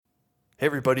Hey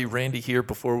everybody, Randy here.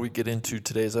 Before we get into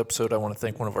today's episode, I want to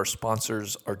thank one of our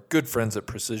sponsors, our good friends at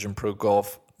Precision Pro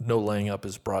Golf. No Laying Up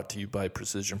is brought to you by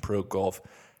Precision Pro Golf.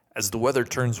 As the weather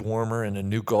turns warmer and a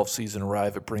new golf season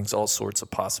arrives, it brings all sorts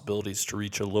of possibilities to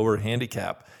reach a lower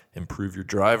handicap, improve your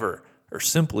driver, or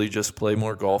simply just play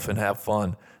more golf and have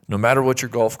fun. No matter what your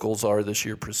golf goals are this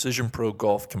year, Precision Pro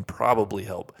Golf can probably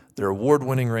help. Their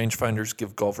award-winning rangefinders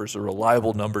give golfers a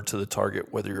reliable number to the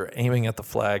target, whether you're aiming at the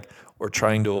flag or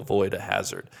trying to avoid a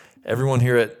hazard. Everyone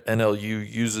here at NLU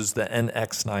uses the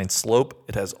NX9 Slope.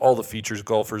 It has all the features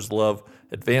golfers love: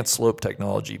 advanced slope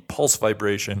technology, pulse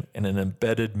vibration, and an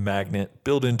embedded magnet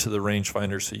built into the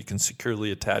rangefinder so you can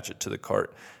securely attach it to the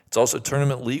cart. It's also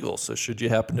tournament legal, so should you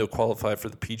happen to qualify for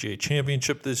the PGA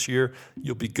Championship this year,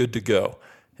 you'll be good to go.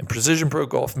 And Precision Pro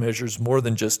Golf measures more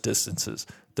than just distances.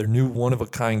 Their new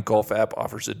one-of-a-kind golf app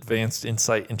offers advanced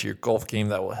insight into your golf game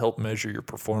that will help measure your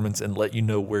performance and let you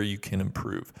know where you can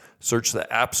improve. Search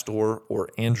the App Store or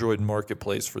Android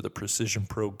Marketplace for the Precision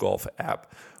Pro Golf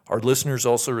app. Our listeners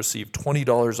also receive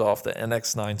 $20 off the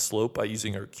NX9 Slope by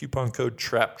using our coupon code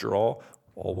TRAPDRAW,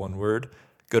 all one word.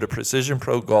 Go to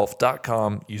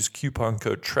precisionprogolf.com, use coupon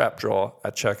code TRAPDRAW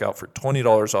at checkout for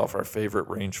 $20 off our favorite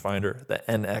rangefinder, the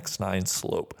NX9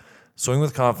 Slope. Swing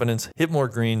with confidence, hit more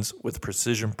greens with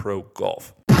Precision Pro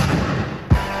Golf.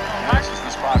 Nice is the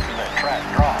spot for that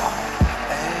trap draw.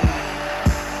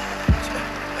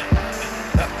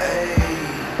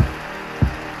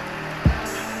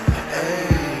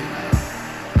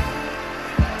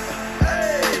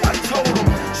 I told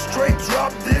him, straight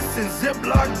drop this and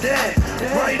ziplock that.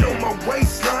 Right on my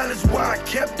waistline is why I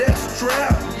kept that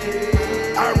strap.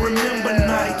 I remember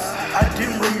nights, I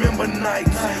didn't remember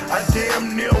nights. I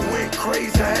damn near went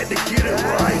crazy, I had to get it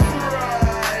right.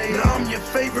 Now I'm your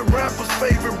favorite rapper's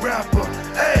favorite rapper.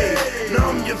 Hey,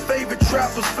 now I'm your favorite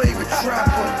trapper's favorite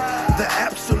trapper. The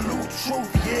absolute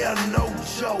truth, yeah, no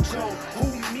joke.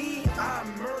 Who me, I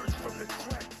emerged from the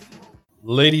crack.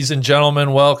 Ladies and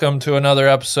gentlemen, welcome to another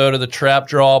episode of the Trap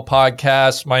Draw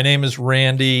Podcast. My name is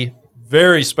Randy.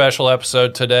 Very special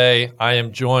episode today. I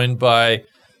am joined by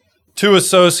two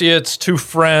associates, two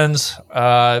friends.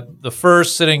 The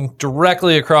first sitting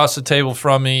directly across the table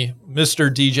from me, Mr.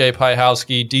 DJ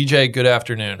Pyhowski. DJ, good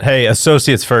afternoon. Hey,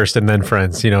 associates first and then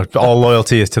friends. You know, all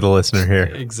loyalty is to the listener here.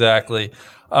 Exactly.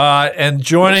 And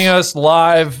joining us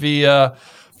live via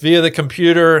the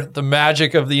computer, the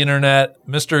magic of the internet,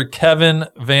 Mr. Kevin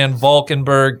Van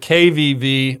Valkenburg,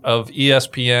 KVV of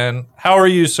ESPN. How are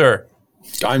you, sir?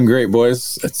 I'm great,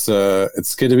 boys. It's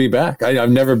good to be back. I've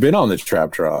never been on this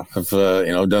trap draw. I've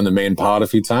done the main pod a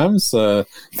few times,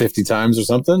 50 times or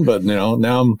something. But now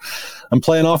I'm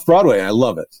playing off Broadway. And I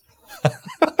love it.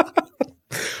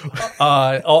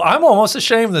 I'm almost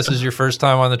ashamed this is your first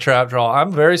time on the trap draw.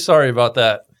 I'm very sorry about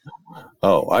that.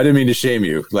 Oh, I didn't mean to shame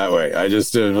you that way. I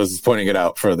just was pointing it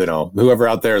out for whoever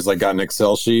out there has got an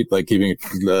Excel sheet, keeping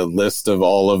the list of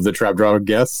all of the trap draw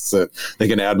guests, so they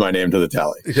can add my name to the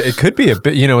tally. It could be a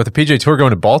bit, with the PGA Tour going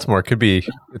to Baltimore, it could be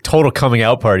a total coming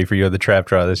out party for you at the trap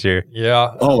draw this year.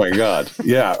 Yeah. Oh my God.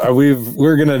 Yeah.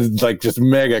 We're gonna just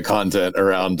mega content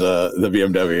around the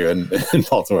BMW in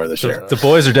Baltimore this year. The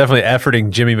boys are definitely efforting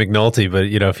Jimmy McNulty, but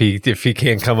if he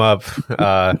can't come up,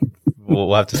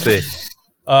 we'll have to see.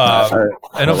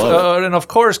 And of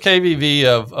course, KVV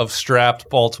of strapped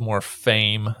Baltimore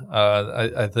fame.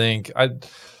 I think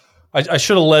I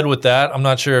should have led with that. I'm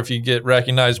not sure if you get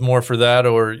recognized more for that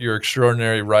or your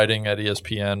extraordinary writing at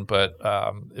ESPN. But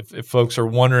if folks are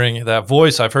wondering, that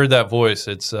voice, I've heard that voice.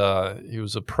 It's he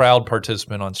was a proud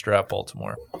participant on Strapped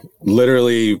Baltimore.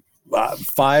 Literally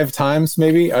 5 times,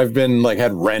 maybe. I've been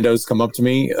had randos come up to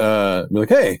me, be like,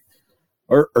 "Hey,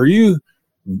 are you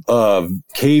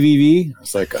KVV?" I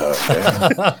was like, okay.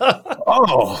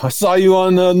 Oh, I saw you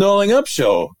on the No Laying Up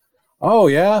show. Oh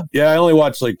yeah, I only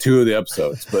watched 2 of the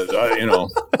episodes, but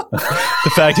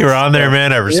the fact you were on there,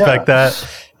 man, I respect that.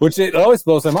 Which it always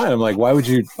blows my mind. I'm like, why would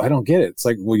you? I don't get it. It's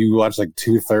will you watch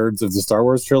 2/3 of the Star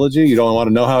Wars trilogy? You don't want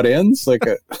to know how it ends?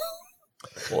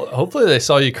 Well, hopefully they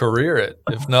saw you career it,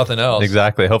 if nothing else.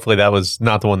 Exactly. Hopefully that was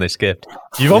not the one they skipped.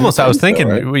 You've almost. I was thinking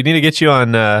right? We need to get you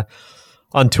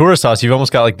on Tour Sauce. You've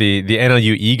almost got the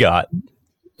NLU EGOT.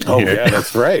 Oh yeah,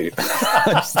 that's right.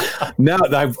 Now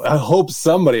I hope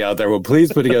somebody out there will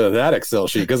please put together that Excel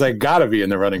sheet, because I gotta be in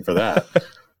the running for that.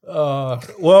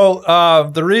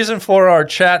 The reason for our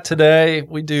chat today,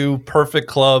 we do perfect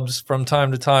clubs from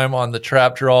time to time on the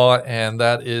trap draw, and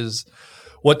that is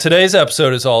what today's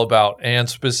episode is all about. And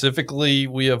specifically,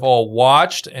 we have all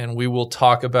watched, and we will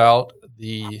talk about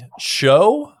the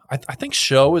show. I think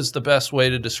show is the best way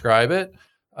to describe it.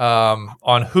 on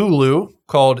Hulu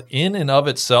called In and of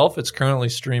Itself. It's currently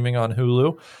streaming on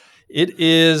Hulu. It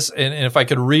is, and if I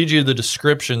could read you the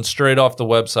description straight off the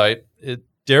website,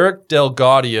 Derek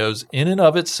DelGaudio's In and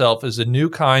of Itself is a new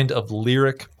kind of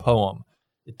lyric poem.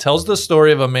 It tells the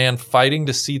story of a man fighting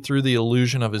to see through the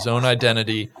illusion of his own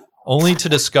identity, only to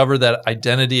discover that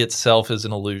identity itself is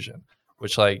an illusion.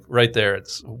 Which, like, right there,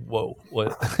 it's, whoa.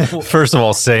 What? First of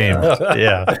all, same.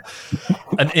 Yeah.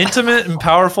 An intimate and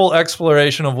powerful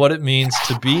exploration of what it means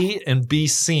to be and be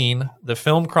seen. The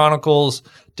film chronicles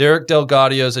Derek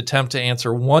DelGaudio's attempt to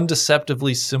answer one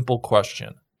deceptively simple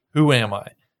question: who am I?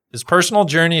 His personal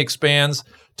journey expands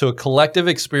to a collective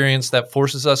experience that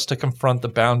forces us to confront the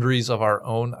boundaries of our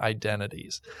own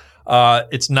identities.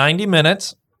 It's 90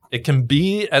 minutes. It can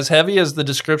be as heavy as the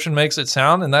description makes it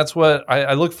sound, and that's what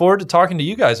I look forward to talking to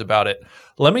you guys about it.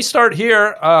 Let me start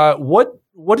here.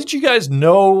 What did you guys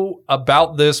know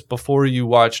about this before you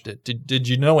watched it? Did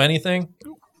you know anything?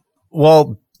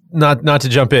 Well, not to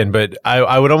jump in, but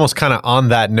I would almost kind of on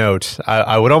that note,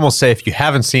 I would almost say if you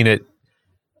haven't seen it,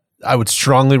 I would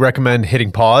strongly recommend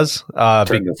hitting pause.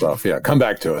 Turn this off. Yeah, come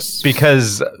back to us.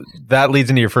 Because that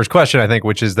leads into your first question, I think,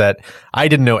 which is that I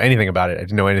didn't know anything about it. I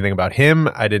didn't know anything about him.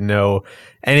 I didn't know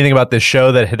anything about this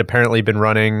show that had apparently been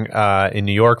running in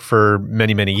New York for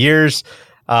many, many years.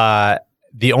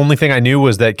 The only thing I knew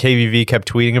was that KVV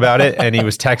kept tweeting about it, and he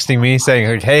was texting me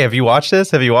saying, "Hey, have you watched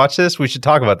this? Have you watched this? We should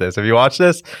talk about this. Have you watched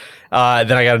this?"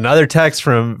 Then I got another text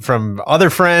from other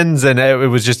friends, and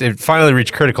it finally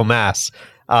reached critical mass.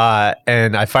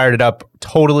 And I fired it up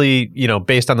totally,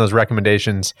 based on those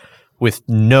recommendations with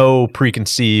no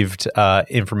preconceived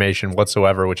information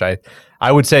whatsoever, which I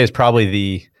would say is probably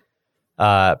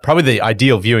the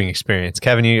ideal viewing experience.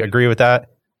 Kevin, you agree with that?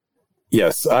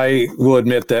 Yes, I will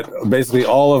admit that basically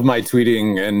all of my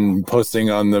tweeting and posting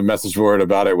on the message board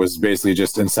about it was basically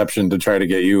just inception to try to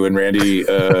get you and Randy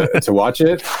to watch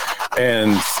it.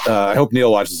 And I hope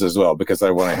Neil watches as well, because I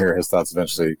want to hear his thoughts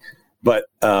eventually. But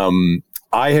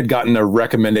I had gotten a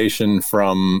recommendation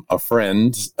from a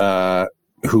friend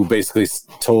who basically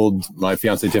told my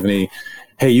fiance Tiffany,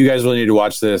 "Hey, you guys really need to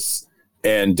watch this,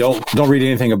 and don't read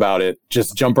anything about it.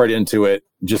 Just jump right into it.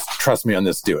 Just trust me on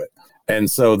this. Do it."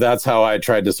 And so that's how I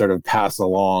tried to sort of pass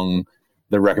along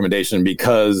the recommendation,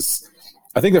 because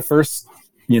I think the first,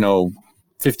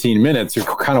 15 minutes, you're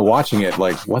kind of watching it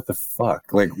like, what the fuck?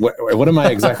 Like, what am I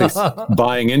exactly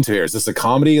buying into here? Is this a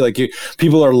comedy? Like,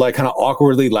 people are like kind of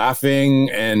awkwardly laughing,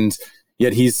 and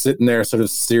yet he's sitting there sort of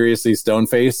seriously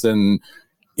stone-faced, and,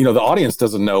 the audience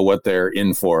doesn't know what they're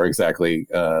in for exactly.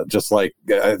 Just like,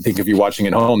 I think if you're watching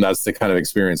at home, that's the kind of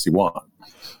experience you want.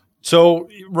 So,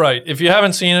 right. If you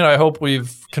haven't seen it, I hope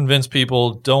we've convinced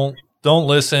people, don't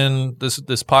listen.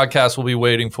 This podcast will be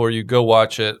waiting for you. Go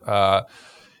watch it.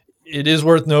 It is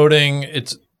worth noting.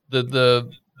 It's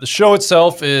the show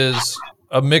itself is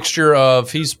a mixture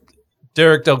of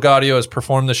Derek DelGaudio has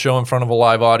performed the show in front of a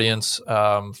live audience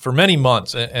for many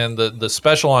months, and the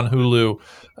special on Hulu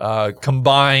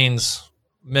combines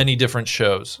many different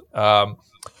shows.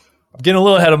 I'm getting a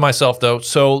little ahead of myself, though.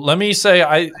 So let me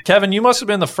say, Kevin, you must have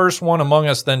been the first one among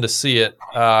us then to see it.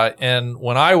 And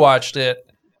when I watched it,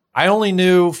 I only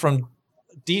knew from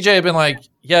DJ had been like,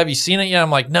 "Yeah, have you seen it yet?" I'm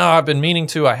like, "No, I've been meaning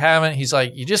to. I haven't." He's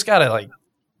like, you just gotta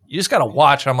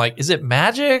watch. I'm like, "Is it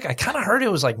magic?" I kind of heard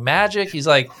it was like magic. He's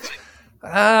like,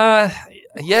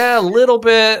 yeah, a little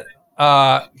bit.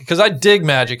 Because I dig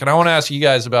magic, and I want to ask you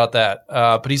guys about that.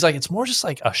 But he's like, "It's more just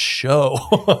like a show."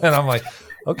 And I'm like,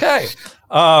 okay.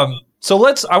 So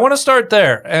I want to start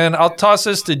there, and I'll toss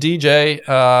this to DJ,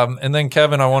 and then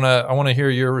Kevin, I want to hear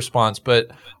your response.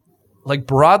 But like,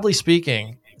 broadly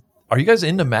speaking, are you guys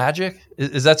into magic?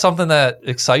 Is that something that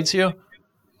excites you?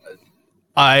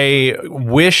 I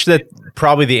wish that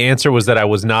probably the answer was that I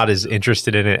was not as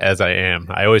interested in it as I am.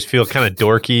 I always feel kind of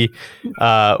dorky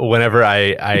whenever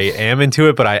I am into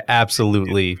it, but I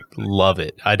absolutely love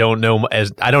it. I don't know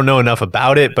enough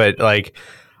about it, but like,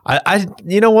 I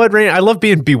you know what, Rain? I love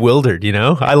being bewildered.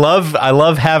 I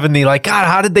love having the like, God,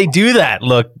 how did they do that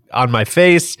look on my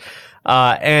face?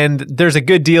 And there's a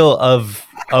good deal of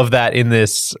that in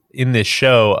this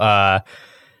show.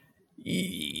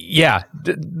 Yeah.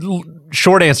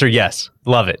 Short answer, yes.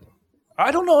 Love it.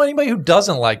 I don't know anybody who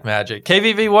doesn't like magic.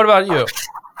 KVV, what about you?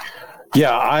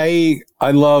 Yeah,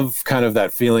 I love kind of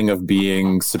that feeling of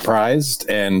being surprised,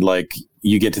 and like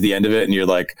you get to the end of it and you're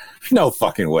like, no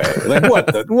fucking way. Like,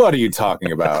 what are you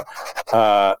talking about?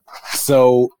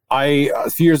 So a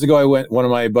few years ago, one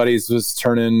of my buddies was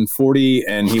turning 40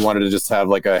 and he wanted to just have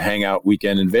like a hangout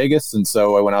weekend in Vegas. And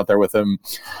so I went out there with him,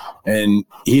 and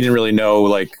he didn't really know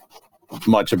like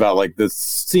much about like this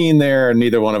scene there, and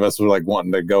neither one of us were like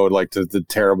wanting to go like to the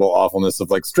terrible awfulness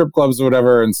of like strip clubs or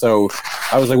whatever. And so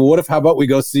I was like, well, how about we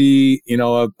go see, you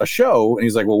know, a show? And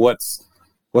he's like, well,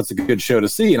 what's a good show to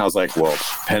see? And I was like, well,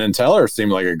 Penn and Teller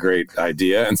seemed like a great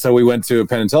idea. And so we went to a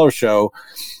Penn and Teller show,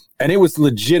 and it was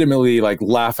legitimately like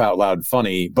laugh out loud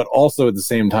funny, but also at the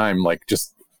same time, like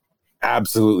just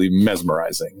absolutely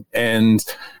mesmerizing. And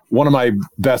one of my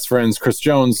best friends, Chris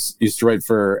Jones, used to write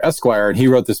for Esquire, and he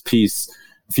wrote this piece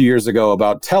a few years ago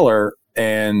about Teller,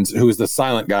 and who is the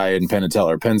silent guy in Penn and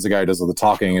Teller. Penn's the guy who does all the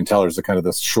talking, and Teller's the kind of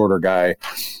this shorter guy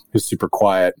who's super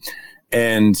quiet.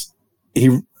 And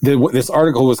this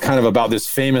article was kind of about this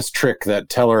famous trick that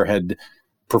Teller had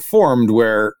performed,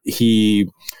 where he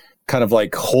kind of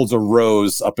like holds a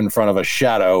rose up in front of a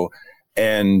shadow,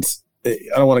 and I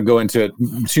don't want to go into it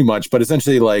too much, but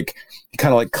essentially like he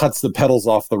kind of like cuts the petals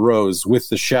off the rose with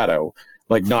the shadow,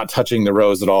 like not touching the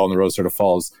rose at all, and the rose sort of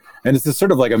falls. And it's this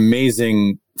sort of like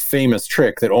amazing, famous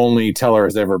trick that only Teller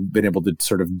has ever been able to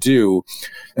sort of do.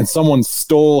 And someone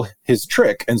stole his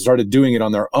trick and started doing it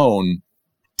on their own.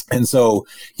 And so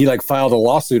he like filed a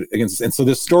lawsuit against us. And so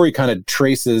this story kind of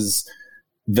traces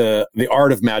the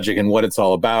art of magic and what it's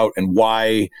all about and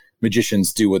why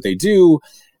magicians do what they do.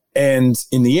 And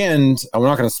in the end, I'm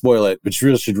not going to spoil it, but you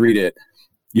really should read it.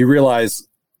 You realize,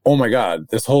 oh my God,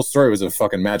 this whole story was a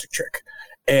fucking magic trick.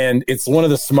 And it's one of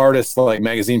the smartest like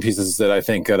magazine pieces that I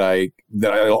think that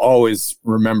I'll always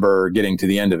remember getting to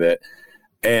the end of it.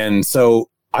 And so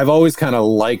I've always kind of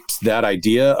liked that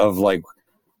idea of like,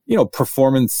 you know,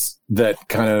 performance that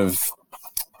kind of,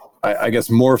 I guess,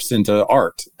 morphs into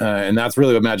art. And that's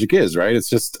really what magic is, right? It's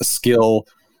just a skill.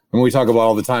 And we talk about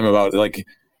all the time about like,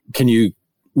 can you,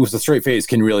 with a straight face,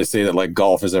 can really say that like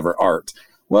golf is ever art?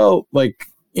 Well, like,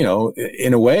 you know,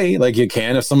 in a way, like you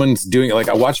can, if someone's doing it,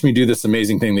 like watch me do this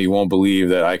amazing thing that you won't believe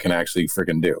that I can actually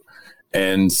freaking do.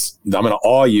 And I'm going to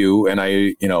awe you. And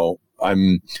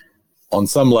I'm on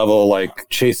some level, like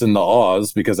chasing the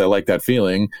awes because I like that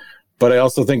feeling. But I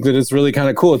also think that it's really kind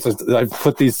of cool. I've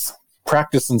put these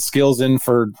practice and skills in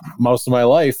for most of my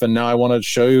life. And now I want to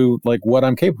show you like what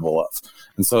I'm capable of.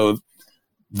 And so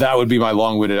that would be my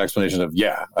long-winded explanation of,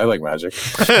 yeah, I like magic.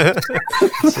 So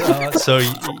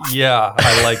yeah,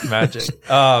 I like magic.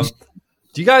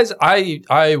 Do you guys,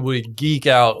 I would geek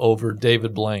out over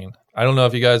David Blaine. I don't know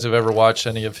if you guys have ever watched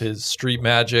any of his street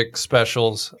magic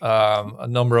specials. A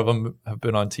number of them have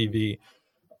been on TV.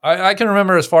 I can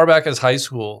remember as far back as high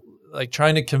school, like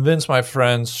trying to convince my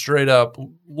friends straight up,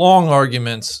 long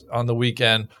arguments on the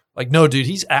weekend. Like, no, dude,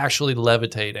 he's actually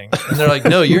levitating. And they're like,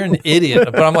 no, you're an idiot.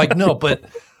 But I'm like, no, but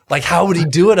like, how would he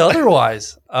do it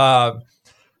otherwise? So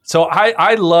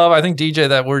I think, DJ,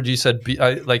 that word you said,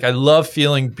 I love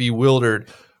feeling bewildered,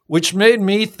 which made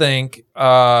me think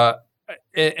and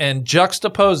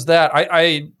juxtapose that.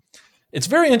 It's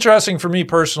very interesting for me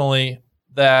personally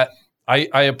that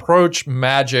I approach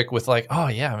magic with like, oh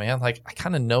yeah, man, like I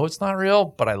kind of know it's not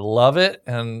real, but I love it.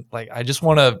 And like, I just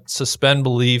want to suspend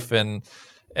belief and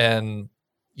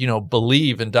you know,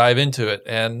 believe and dive into it,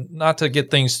 and not to get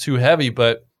things too heavy,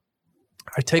 but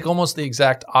I take almost the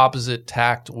exact opposite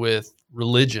tact with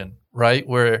religion, right?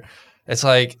 Where it's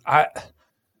like, I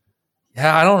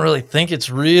don't really think it's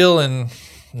real, and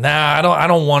I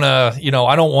don't want to, you know,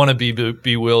 I don't want to be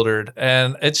bewildered.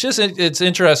 And it's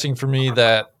interesting for me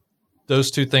that those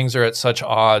two things are at such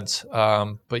odds,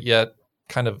 but yet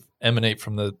kind of emanate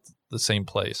from the same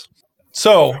place.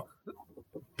 So,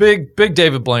 Big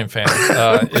David Blaine fan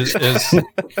is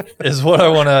what I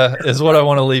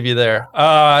want to leave you there.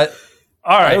 All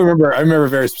right. I remember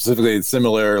very specifically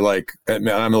similar. Like, I'm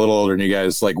a little older than you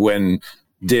guys. Like when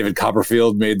David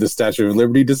Copperfield made the Statue of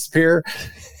Liberty disappear,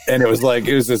 and it was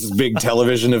this big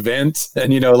television event,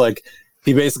 and you know, like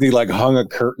he basically like hung a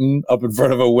curtain up in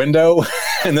front of a window,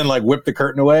 and then like whipped the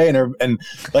curtain away, and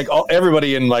like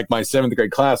everybody in like my 7th grade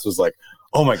class was like,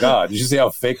 oh my God, did you see how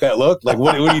fake that looked? Like,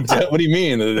 what do you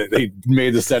mean that they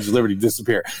made the Statue of Liberty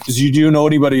disappear? Do you know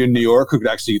anybody in New York who could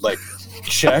actually like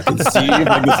check and see if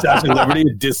like the Statue of Liberty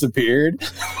had disappeared?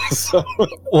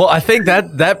 Well, I think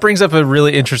that brings up a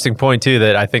really interesting point too,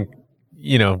 that I think,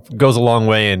 you know, goes a long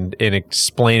way in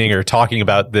explaining or talking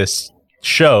about this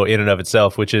show in and of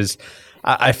itself, which is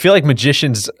I feel like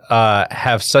magicians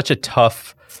have such a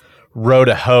tough row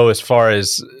to hoe as far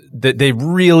as they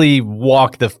really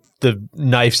walk the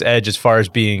knife's edge as far as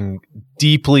being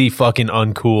deeply fucking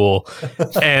uncool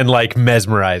and like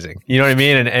mesmerizing. You know what I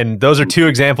mean? And those are two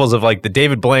examples of like the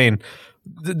David Blaine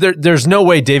there's no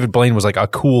way David Blaine was like a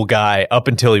cool guy up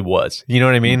until he was. You know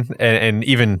what I mean? And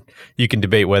even you can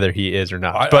debate whether he is or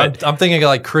not. But I'm thinking of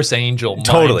like Chris Angel.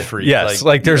 Totally. Freak, yes.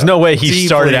 Like there's no way he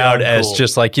started out uncool. as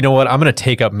just like, you know what, I'm going to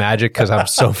take up magic because I'm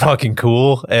so fucking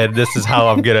cool. And this is how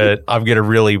I'm going to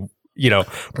really,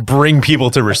 bring people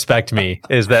to respect me,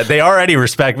 is that they already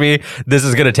respect me. This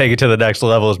is going to take it to the next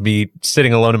level, is me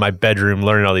sitting alone in my bedroom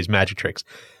learning all these magic tricks.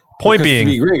 Point being,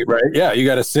 to be great, right? Yeah, you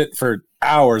got to sit for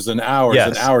hours and hours Yes.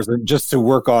 and hours just to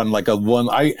work on like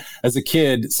as a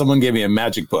kid, someone gave me a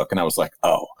magic book and I was like,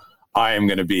 oh, I am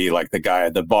going to be like the guy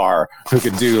at the bar who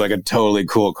could do like a totally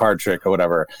cool card trick or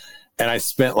whatever. And I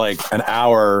spent like an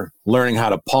hour learning how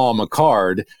to palm a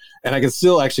card, and I could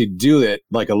still actually do it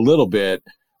like a little bit,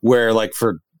 where like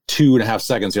for 2.5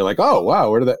 seconds, you're like, oh,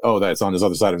 wow, where did that? Oh, that's on his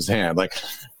other side of his hand. Like,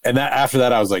 and that after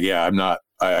that, I was like, yeah,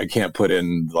 I can't put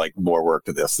in like more work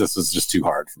to this. This is just too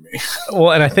hard for me.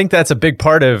 well, and I think that's a big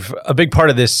part of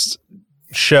this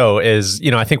show is,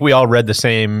 I think we all read the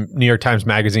same New York Times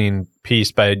Magazine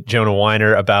piece by Jonah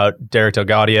Weiner about Derek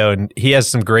DelGaudio, and he has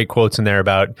some great quotes in there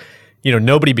about,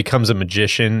 nobody becomes a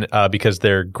magician because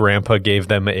their grandpa gave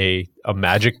them a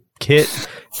magic kit.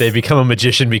 They become a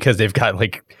magician because they've got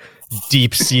like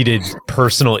deep-seated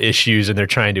personal issues and they're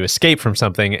trying to escape from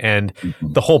something. And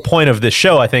the whole point of this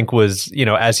show, I think, was,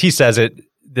 as he says it,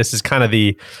 this is kind of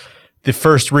the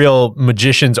first real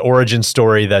magician's origin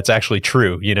story that's actually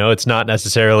true. It's not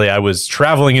necessarily I was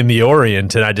traveling in the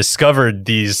Orient and I discovered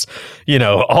these,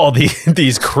 all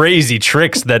these crazy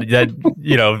tricks that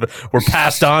were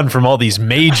passed on from all these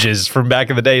mages from back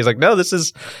in the day. He's like, no, this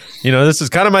is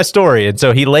kind of my story. And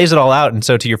so he lays it all out. And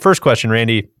so to your first question,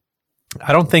 Randy,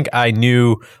 I don't think I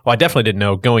knew, well, I definitely didn't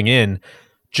know going in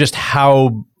just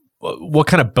what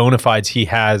kind of bona fides he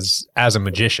has as a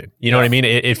magician. You know what I mean?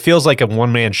 It feels like a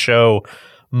one-man show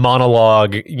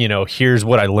monologue, here's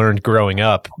what I learned growing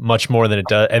up, much more than it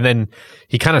does. And then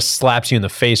he kind of slaps you in the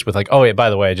face with like, oh, yeah, by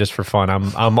the way, just for fun,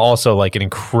 I'm also like an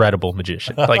incredible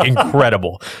magician, like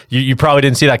incredible. You probably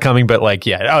didn't see that coming, but like,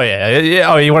 yeah.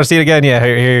 Oh, you want to see it again? Yeah,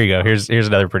 here you go. Here's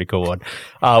another pretty cool one,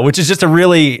 which is just a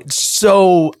really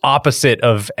so opposite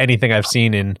of anything I've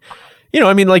seen in,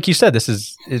 like you said,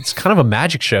 it's kind of a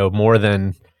magic show more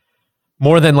than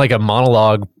like a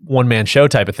monologue one-man show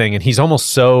type of thing. And he's almost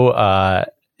so,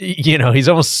 he's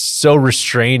almost so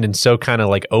restrained and so kind of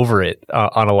like over it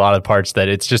on a lot of parts that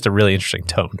it's just a really interesting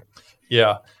tone.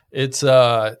 Yeah. It's,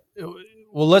 well,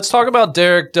 let's talk about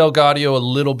Derek DelGaudio a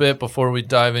little bit before we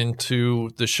dive into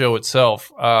the show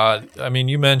itself.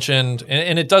 You mentioned,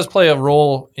 and it does play a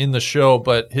role in the show,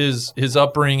 but his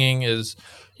upbringing is,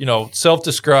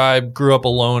 self-described, grew up a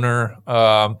loner.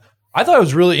 I thought it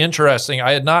was really interesting.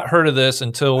 I had not heard of this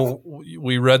until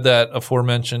we read that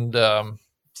aforementioned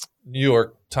New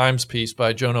York Times piece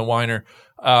by Jonah Weiner.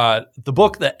 The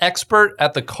book, The Expert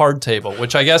at the Card Table,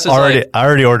 which I guess is I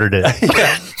already ordered it.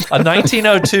 Yeah, a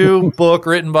 1902 book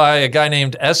written by a guy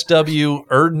named S.W.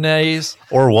 Erdnase.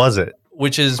 Or was it?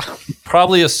 Which is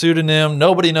probably a pseudonym.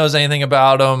 Nobody knows anything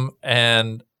about him.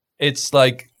 And it's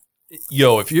like,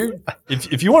 yo, if you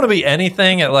want to be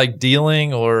anything at like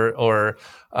dealing or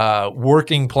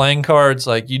working playing cards,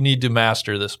 like you need to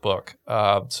master this book.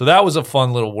 So that was a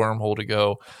fun little wormhole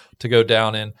to go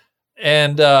down in.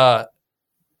 And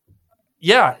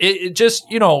it just,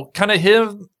 kind of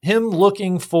him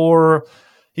looking for,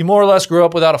 he more or less grew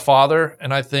up without a father.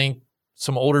 And I think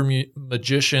some older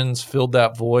magicians filled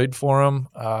that void for him,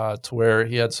 to where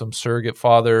he had some surrogate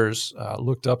fathers,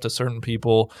 looked up to certain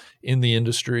people in the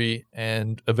industry,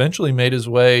 and eventually made his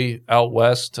way out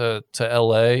west to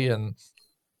LA and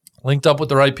linked up with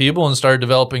the right people and started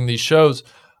developing these shows.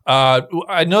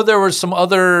 I know there were some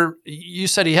other, you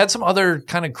said he had some other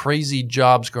kind of crazy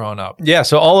jobs growing up. Yeah.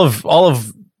 So all of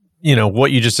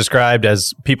what you just described,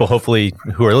 as people hopefully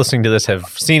who are listening to this have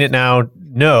seen it now,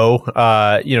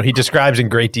 he describes in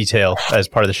great detail as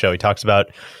part of the show. He talks about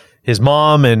his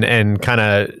mom and kind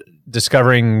of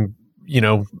discovering,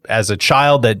 as a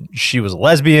child that she was a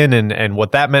lesbian and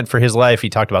what that meant for his life. He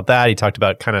talked about that. He talked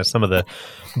about kind of some of the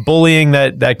bullying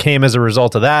that came as a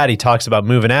result of that. He talks about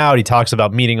moving out. He talks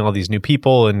about meeting all these new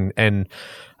people and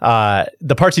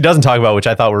the parts he doesn't talk about, which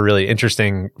I thought were really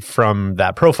interesting from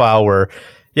that profile, were,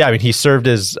 he served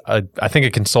as a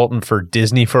consultant for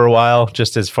Disney for a while,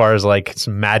 just as far as like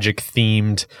some magic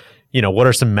themed, what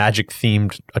are some magic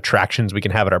themed attractions we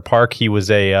can have at our park. He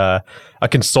was a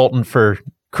consultant for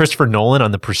Christopher Nolan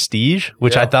on The Prestige,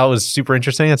 which I thought was super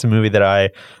interesting. That's a movie that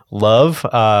I love.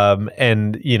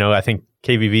 And I think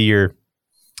KVV,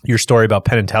 your story about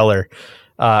Penn and Teller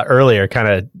earlier, kind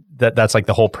of that's like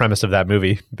the whole premise of that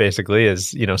movie, basically,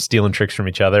 is, you know, stealing tricks from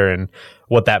each other and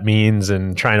what that means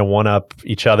and trying to one up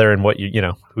each other and what you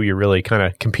know, who you're really kind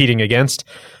of competing against.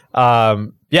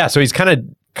 Yeah. So he's kind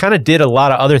of did a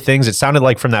lot of other things. It sounded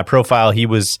like from that profile, he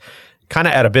was kind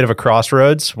of at a bit of a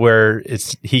crossroads where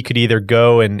he could either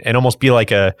go and almost be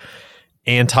like a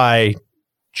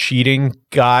anti-cheating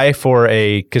guy for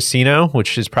a casino,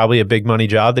 which is probably a big money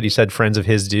job that he said friends of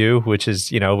his do, which is,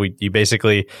 you know, you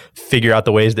basically figure out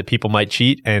the ways that people might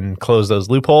cheat and close those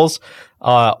loopholes.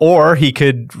 Or he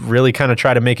could really kind of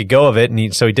try to make a go of it.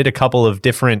 And so he did a couple of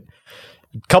different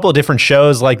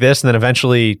shows like this. And then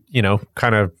eventually, you know,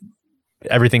 kind of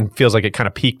everything feels like it kind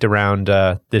of peaked around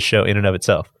this show in and of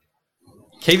itself.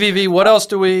 KVV, what else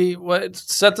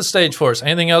set the stage for us?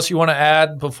 Anything else you want to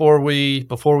add before we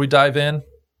dive in?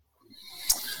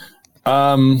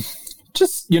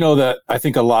 Just, you know, that I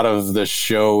think a lot of the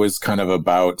show is kind of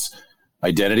about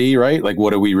identity, right? Like,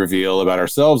 what do we reveal about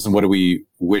ourselves and what do we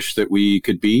wish that we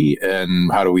could be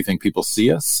and how do we think people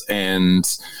see us? And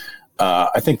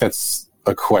I think that's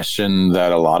a question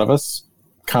that a lot of us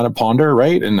kind of ponder,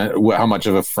 right? And how much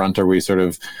of a front are we sort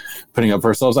of putting up for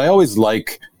ourselves? I always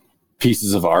like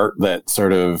pieces of art that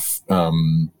sort of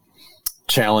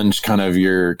challenge kind of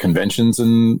your conventions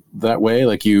in that way.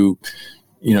 Like you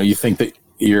think that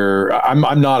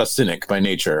I'm not a cynic by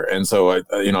nature. And so,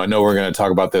 I know we're going to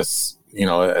talk about this, you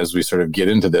know, as we sort of get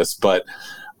into this, but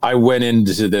I went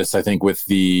into this, I think, with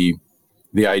the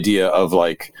idea of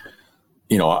like,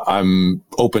 you know, I'm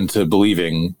open to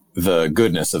believing the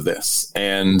goodness of this.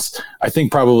 And I think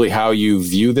probably how you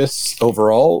view this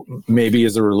overall maybe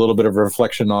is a little bit of a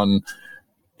reflection on,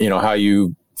 you know, how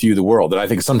you view the world. And I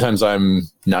think sometimes I'm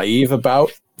naive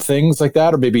about things like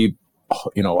that, or maybe,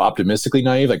 you know, optimistically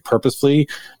naive, like purposefully,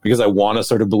 because I want to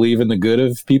sort of believe in the good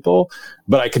of people.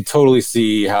 But I could totally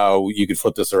see how you could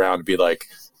flip this around and be like,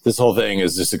 this whole thing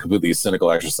is just a completely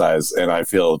cynical exercise. And I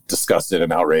feel disgusted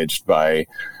and outraged by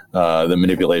the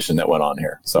manipulation that went on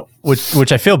here. So,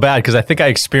 which I feel bad because I think I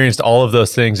experienced all of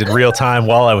those things in real time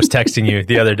while I was texting you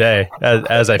the other day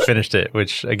as I finished it.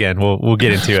 Which again, we'll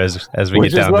get into as we get down.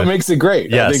 Which is what makes it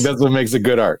great. Yes. I think that's what makes it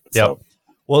good art. Yep. So.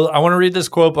 Well, I want to read this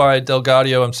quote by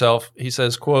Delgadio himself. He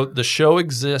says, quote, "The show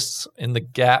exists in the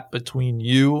gap between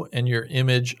you and your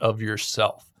image of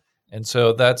yourself." And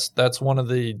so that's one of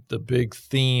the big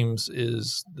themes,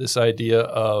 is this idea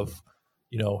of,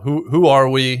 you know, who are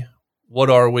we? What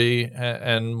are we?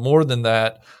 And more than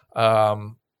that,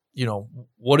 you know,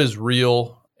 what is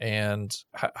real, and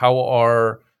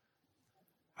how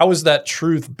is that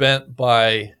truth bent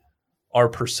by our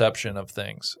perception of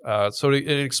things? So it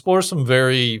explores some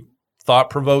very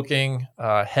thought-provoking,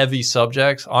 heavy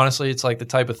subjects. Honestly, it's like the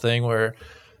type of thing where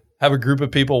have a group of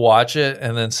people watch it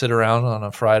and then sit around on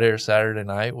a Friday or Saturday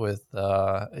night with,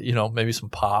 you know, maybe some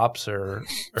pops or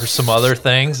some other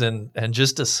things and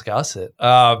just discuss it.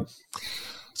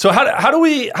 So how do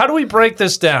we break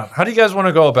this down? How do you guys want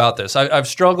to go about this? I've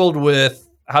struggled with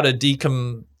how to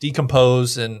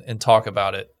decompose and talk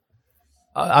about it.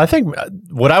 I think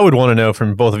what I would want to know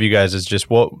from both of you guys is just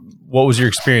what was your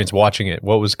experience watching it?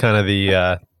 What was kind of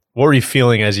the what were you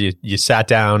feeling as you sat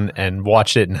down and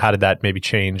watched it, and how did that maybe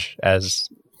change as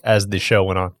the show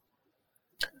went on?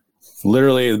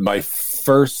 Literally, my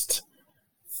first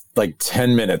like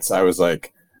 10 minutes, I was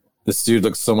like, this dude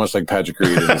looks so much like Patrick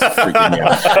Reed, and it's freaking me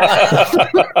out.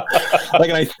 Like,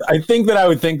 and I think that I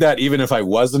would think that even if I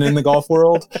wasn't in the golf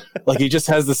world. Like, he just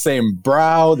has the same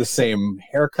brow, the same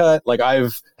haircut. Like, I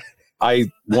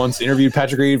once interviewed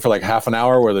Patrick Reed for like half an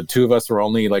hour where the two of us were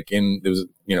only like it was,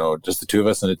 you know, just the two of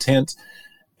us in a tent.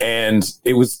 And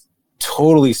it was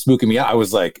totally spooking me out. I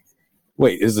was like,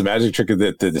 wait, is the magic trick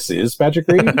that this is Patrick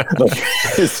Reed? Like,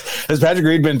 has Patrick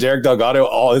Reed been Derek Delgado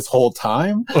all this whole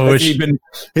time? Has he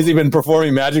been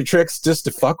performing magic tricks just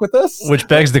to fuck with us? Which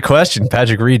begs the question,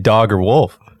 Patrick Reed, dog or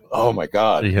wolf? Oh my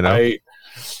God. You know? I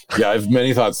have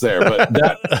many thoughts there, but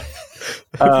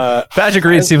that Patrick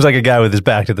Reed seems like a guy with his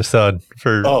back to the sun.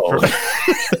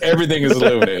 Everything is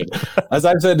illuminated. As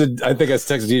I've said, I think I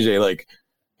texted DJ, like,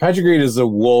 Patrick Reed is a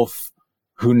wolf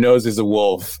who knows he's a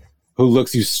wolf, who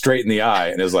looks you straight in the eye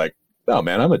and is like, "No,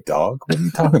 man, I'm a dog. What are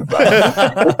you talking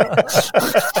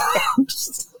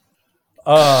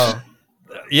about?"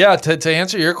 Yeah. To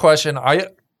answer your question, I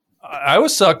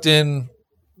was sucked in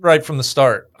right from the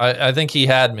start. I think he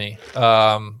had me.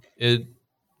 It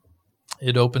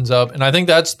opens up, and I think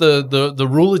that's the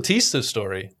Ruletista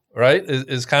story, right?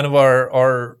 Is kind of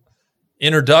our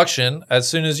introduction. As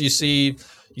soon as you see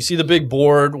the big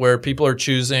board where people are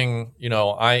choosing, you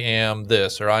know, I am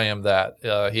this or I am that.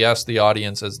 He asks the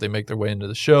audience as they make their way into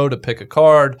the show to pick a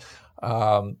card.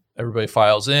 Everybody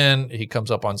files in. He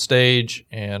comes up on stage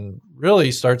and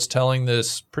really starts telling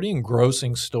this pretty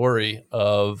engrossing story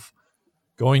of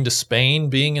going to Spain,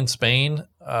 being in Spain,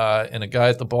 and a guy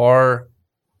at the bar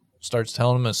starts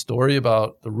telling him a story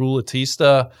about the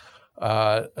Ruletista,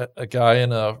 a guy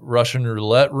in a Russian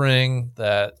roulette ring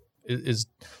that is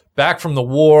back from the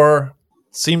war,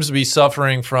 seems to be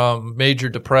suffering from major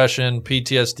depression,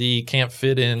 PTSD, can't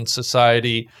fit in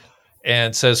society,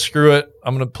 and says, screw it,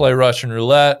 I'm going to play Russian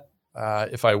roulette.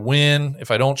 If I win,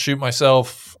 if I don't shoot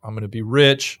myself, I'm going to be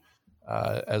rich.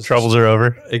 As troubles are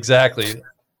over. Exactly.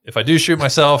 If I do shoot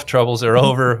myself, troubles are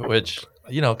over, which,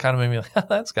 kind of made me like,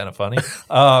 that's kind of funny.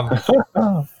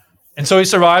 And so he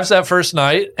survives that first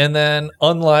night. And then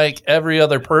unlike every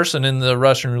other person in the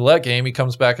Russian roulette game, he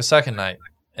comes back a second night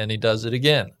and he does it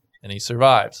again and he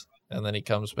survives. And then he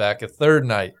comes back a third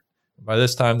night. By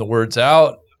this time, the word's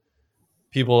out.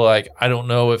 People are like, I don't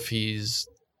know if he's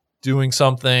doing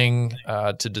something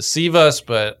to deceive us,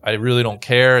 but I really don't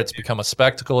care. It's become a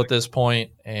spectacle at this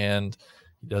point, and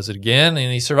he does it again,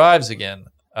 and he survives again.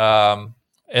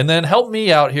 And then help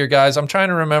me out here, guys. I'm trying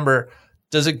to remember,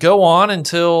 does it go on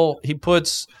until he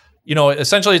puts,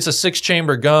 essentially it's a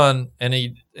 6-chamber gun,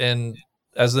 and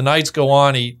as the nights go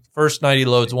on, first night he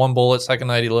loads 1 bullet, second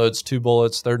night he loads 2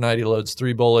 bullets, third night he loads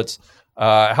 3 bullets.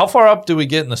 How far up do we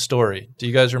get in the story? Do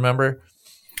you guys remember?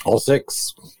 All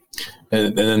 6.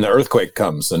 And then the earthquake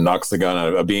comes and knocks the gun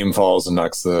out. A beam falls and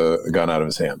knocks the gun out of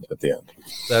his hand at the end.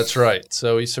 That's right.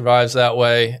 So he survives that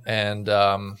way, and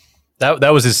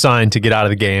that was his sign to get out of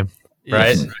the game,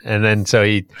 right? Yes. And then so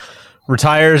he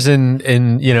retires in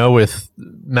with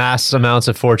mass amounts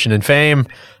of fortune and fame.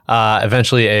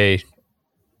 Eventually, I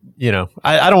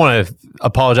don't want to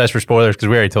apologize for spoilers because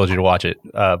we already told you to watch it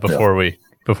before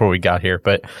we got here,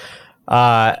 but.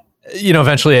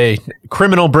 Eventually a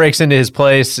criminal breaks into his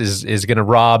place, is going to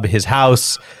rob his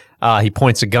house. He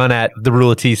points a gun at the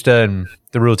Ruletista, and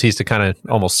the Ruletista kind of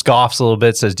almost scoffs a little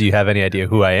bit, says, do you have any idea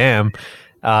who I am?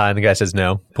 And the guy says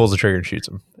no, pulls the trigger and shoots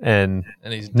him. And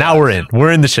now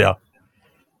we're in the show.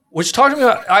 Which, talking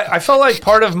about, I felt like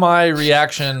part of my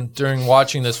reaction during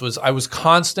watching this was I was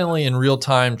constantly in real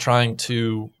time trying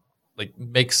to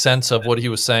make sense of what he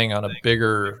was saying on a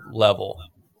bigger level.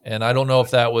 And I don't know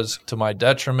if that was to my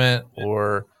detriment,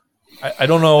 or I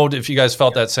don't know if you guys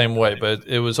felt that same way, but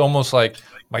it was almost like,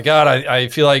 my God, I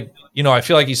feel like,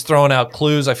 he's throwing out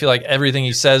clues. I feel like everything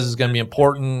he says is going to be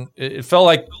important. It felt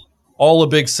like all a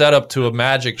big setup to a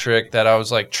magic trick that I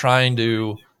was trying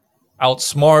to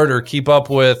outsmart or keep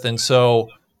up with. And so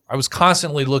I was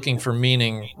constantly looking for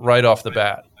meaning right off the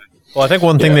bat. Well, I think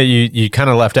one thing that you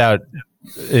kind of left out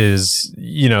is,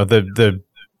 the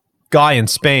guy in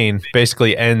Spain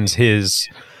basically ends his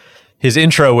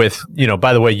intro with,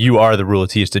 by the way, you are the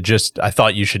Ruletista, just I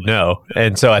thought you should know.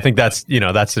 And so I think that's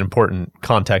an important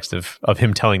context of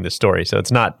him telling this story. So it's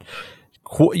not,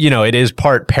 it is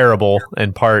part parable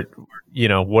and part,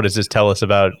 what does this tell us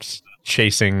about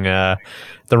chasing the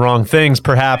wrong things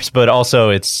perhaps, but also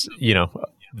it's,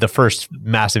 the first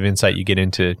massive insight you get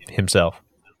into himself.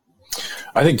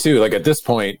 I think too, at this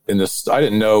point in this, I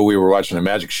didn't know we were watching a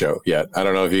magic show yet. I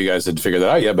don't know if you guys had figured that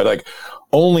out yet, but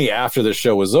only after the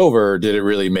show was over did it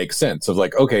really make sense of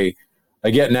okay, I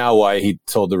get now why he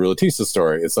told the Ruletista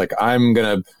story. It's I'm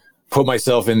going to put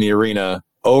myself in the arena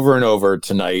over and over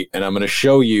tonight, and I'm going to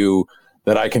show you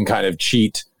that I can kind of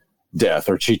cheat death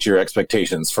or cheat your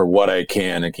expectations for what I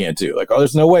can and can't do.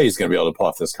 There's no way he's going to be able to pull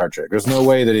off this card trick. There's no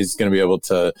way that he's going to be able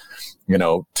to,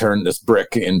 turn this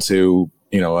brick into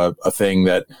a thing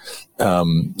that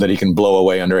that he can blow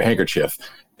away under a handkerchief.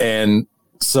 And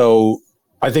so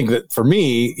I think that for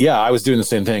me, I was doing the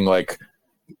same thing.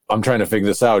 I'm trying to figure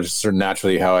this out, just sort of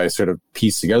naturally how I sort of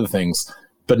piece together things,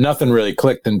 but nothing really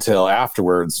clicked until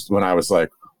afterwards when I was like,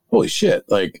 holy shit,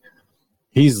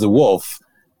 he's the wolf,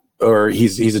 or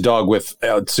he's a dog with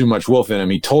too much wolf in him.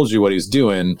 He told you what he's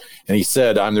doing, and he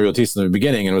said, I'm the Ruletista in the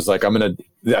beginning, and it was I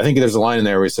think there's a line in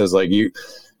there where he says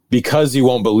because you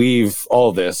won't believe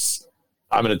all this,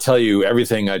 I'm going to tell you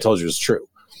everything I told you is true.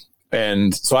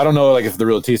 And so I don't know if the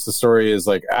Ruletista story is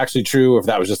actually true, or if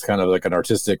that was just kind of an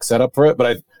artistic setup for it. But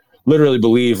I literally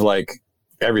believe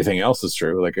everything else is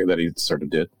true, that he sort of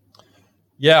did.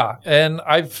 Yeah, and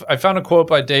I found a quote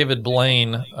by David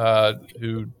Blaine,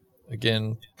 who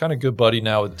again kind of good buddy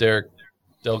now with Derek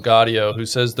Delgadio, who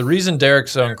says the reason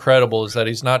Derek's so incredible is that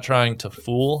he's not trying to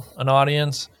fool an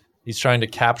audience. He's trying to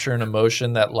capture an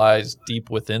emotion that lies deep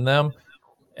within them.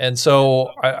 And so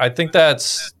I think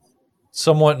that's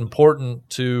somewhat important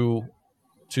to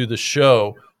the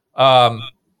show.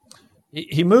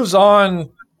 He moves on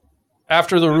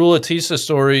after the Ruletista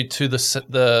story to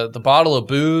the bottle of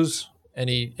booze and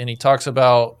he talks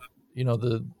about,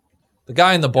 the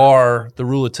guy in the bar, the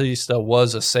Rulatista,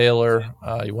 was a sailor.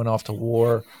 He went off to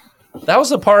war. That was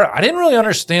the part I didn't really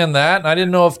understand that, and I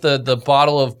didn't know if the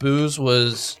bottle of booze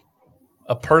was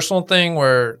a personal thing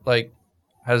where, like,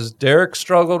 has Derek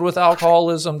struggled with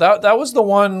alcoholism? That was the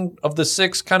one of the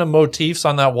 6 kind of motifs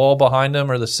on that wall behind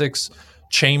him, or the 6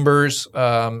 chambers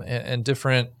and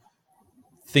different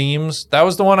themes. That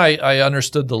was the one I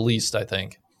understood the least, I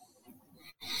think.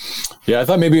 Yeah, I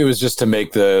thought maybe it was just to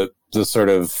make the sort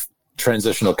of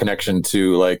transitional connection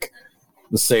to, like,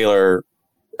 the sailor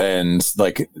and,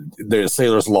 like, the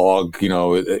sailor's log.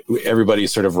 Everybody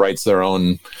sort of writes their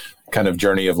own kind of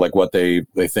journey of, like, what they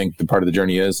think the part of the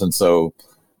journey is. And so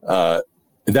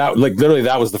that, like, literally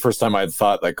that was the first time I'd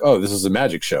thought, like, oh, this is a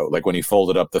magic show. Like, when he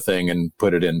folded up the thing and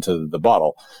put it into the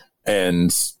bottle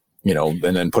and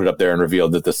then put it up there and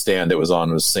revealed that the stand it was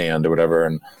on was sand or whatever.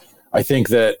 And I think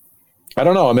that, I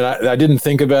don't know. I mean, I didn't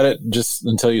think about it just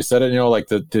until you said it, like,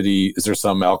 is there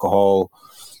some alcohol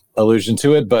allusion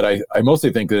to it? But I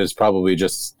mostly think that it's probably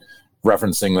just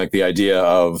referencing, like, the idea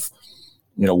of,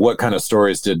 what kind of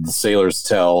stories did the sailors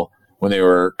tell when they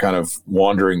were kind of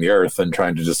wandering the earth and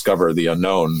trying to discover the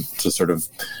unknown, to sort of,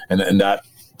 and that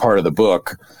part of the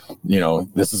book,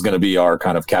 this is going to be our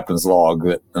kind of captain's log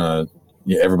that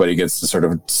everybody gets to sort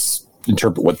of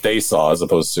interpret what they saw as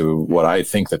opposed to what I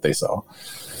think that they saw.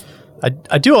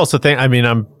 I do also think, I mean,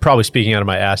 I'm probably speaking out of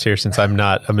my ass here since I'm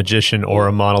not a magician or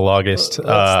a monologuist.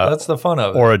 That's the fun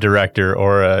of it. Or a director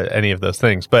or any of those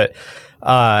things. But,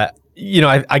 I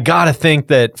got to think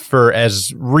that for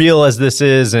as real as this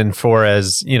is and for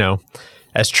as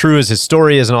true as his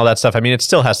story is and all that stuff, I mean, it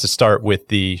still has to start with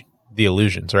the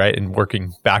illusions, right? And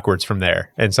working backwards from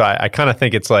there. And so I kind of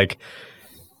think it's like,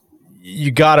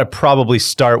 you got to probably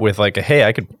start with, like, hey,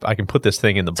 I can put this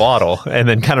thing in the bottle, and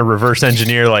then kind of reverse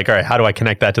engineer, like, all right, how do I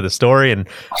connect that to the story? And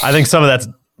I think some of that's,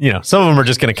 some of them are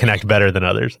just going to connect better than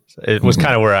others. It was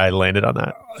kind of where I landed on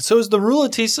that. So is the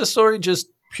Rulatista story just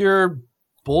pure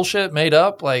bullshit made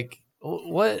up? Like,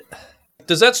 what?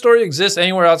 Does that story exist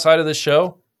anywhere outside of this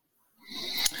show?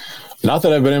 Not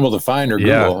that I've been able to find or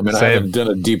Google. Yeah, I mean, same. I haven't done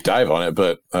a deep dive on it,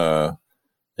 but,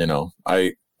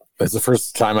 it's the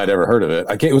first time I'd ever heard of it.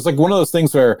 It was like one of those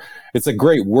things where it's a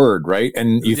great word, right?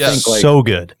 And you think, like, so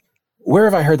good. Where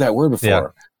have I heard that word before? Yeah.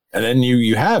 And then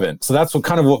you haven't. So that's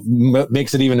what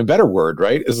makes it even a better word,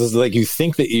 right? Is like you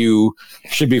think that you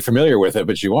should be familiar with it,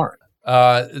 but you aren't.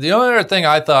 The only other thing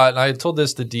I thought, and I told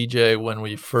this to DJ when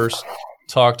we first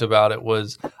talked about it,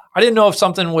 was I didn't know if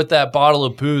something with that bottle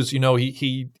of booze,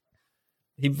 he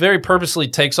very purposely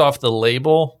takes off the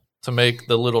label to make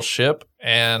the little ship,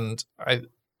 and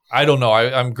I don't know.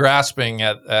 I'm grasping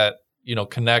at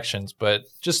connections, but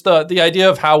just the idea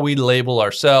of how we label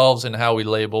ourselves and how we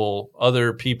label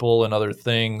other people and other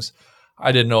things.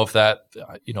 I didn't know if that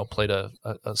played a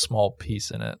small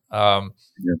piece in it.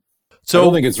 So I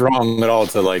don't think it's wrong at all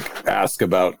to, like, ask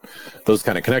about those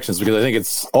kind of connections, because I think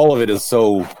all of it is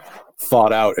so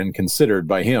thought out and considered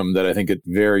by him that I think it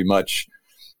very much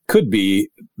could be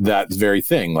that very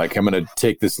thing. Like, I'm going to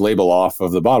take this label off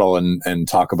of the bottle and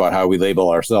talk about how we label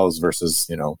ourselves versus,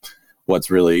 what's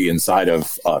really inside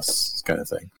of us, kind of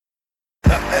thing.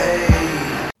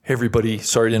 Hey, everybody.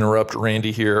 Sorry to interrupt.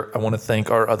 Randy here. I want to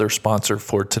thank our other sponsor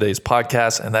for today's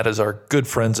podcast, and that is our good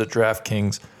friends at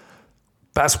DraftKings.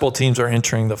 Basketball teams are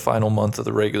entering the final month of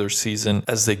the regular season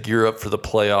as they gear up for the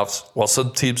playoffs. While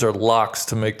some teams are locks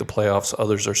to make the playoffs,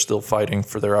 others are still fighting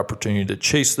for their opportunity to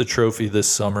chase the trophy this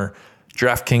summer.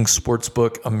 DraftKings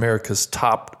Sportsbook, America's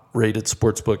top-rated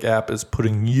sportsbook app, is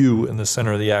putting you in the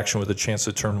center of the action with a chance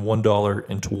to turn $1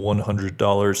 into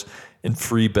 $100 in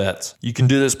free bets. You can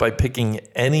do this by picking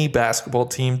any basketball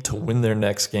team to win their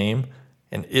next game,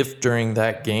 and if during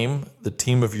that game the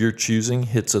team of your choosing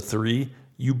hits a three,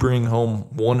 you bring home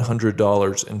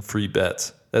 $100 in free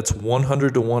bets. That's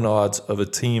 100-to-1 odds of a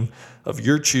team of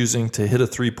your choosing to hit a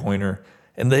three-pointer,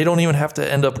 and they don't even have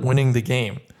to end up winning the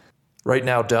game. Right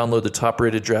now, download the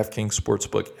top-rated DraftKings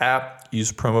Sportsbook app.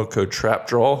 Use promo code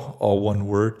TRAPDRAW, all one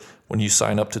word, when you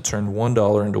sign up to turn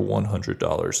 $1 into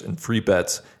 $100 in free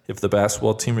bets if the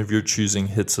basketball team of your choosing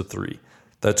hits a three.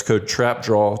 That's code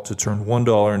TRAPDRAW to turn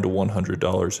 $1 into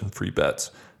 $100 in free bets.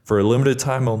 For a limited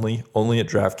time only at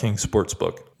DraftKings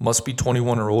Sportsbook. Must be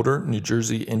 21 or older, New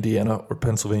Jersey, Indiana, or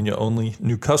Pennsylvania only.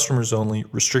 New customers only.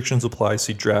 Restrictions apply.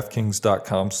 See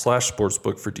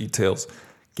DraftKings.com/sportsbook for details.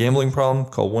 Gambling problem?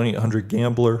 Call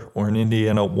 1-800-GAMBLER or in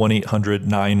Indiana,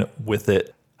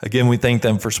 1-800-9-WITH-IT. Again, we thank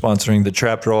them for sponsoring the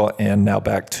Trap Draw, and now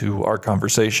back to our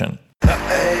conversation.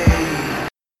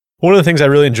 One of the things I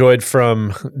really enjoyed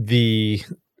from the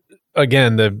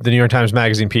again, the New York Times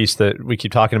Magazine piece that we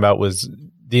keep talking about was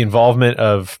the involvement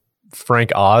of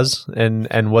Frank Oz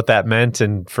and what that meant.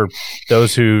 And for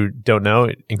those who don't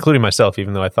know, including myself,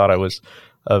 even though I thought I was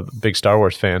a big Star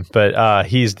Wars fan, but I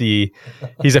would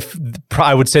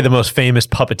say the most famous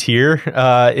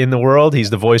puppeteer in the world. He's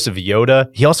the voice of Yoda.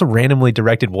 He also randomly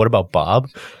directed What About Bob,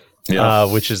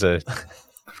 which is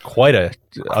quite a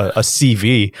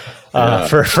CV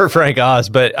for Frank Oz.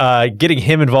 But getting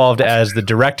him involved as the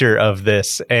director of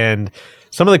this, and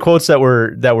some of the quotes that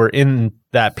were in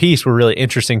that piece were really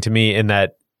interesting to me, in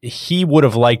that he would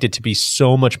have liked it to be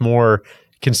so much more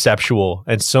conceptual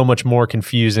and so much more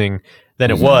confusing than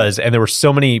it was. And there were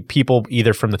so many people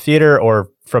either from the theater or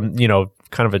from,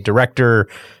 kind of a director,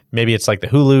 maybe it's like the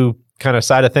Hulu kind of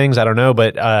side of things, I don't know,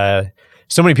 but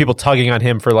so many people tugging on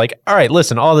him for like, all right,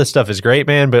 listen, all this stuff is great,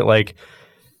 man, but like,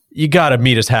 you got to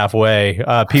meet us halfway.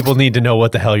 People need to know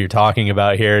what the hell you're talking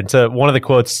about here. And so one of the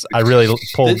quotes I really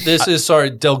pulled.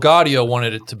 Delgadio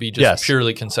wanted it to be just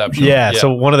purely conceptual. Yeah.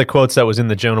 So one of the quotes that was in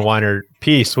the Jonah Weiner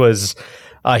piece was,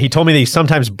 he told me that he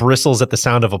sometimes bristles at the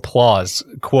sound of applause.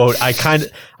 Quote, I kind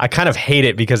of hate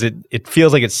it because it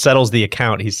feels like it settles the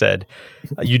account, he said.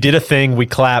 You did a thing, we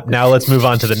clap, now let's move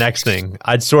on to the next thing.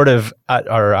 I'd sort of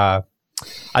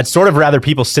rather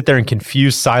people sit there in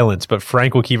confused silence, but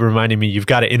Frank will keep reminding me, you've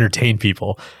got to entertain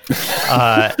people.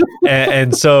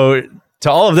 And so to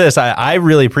all of this, I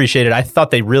really appreciate it. I thought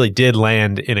they really did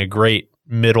land in a great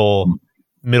middle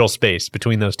space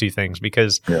between those two things,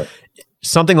 because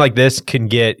something like this can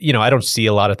get, I don't see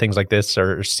a lot of things like this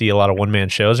or see a lot of one-man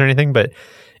shows or anything, but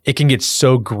it can get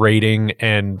so grating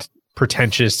and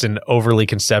pretentious and overly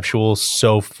conceptual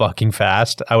so fucking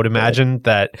fast, I would imagine,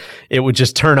 that it would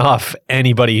just turn off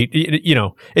anybody.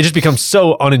 It just becomes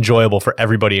so unenjoyable for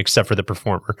everybody except for the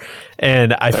performer.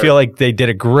 And I feel like they did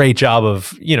a great job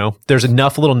of, there's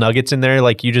enough little nuggets in there,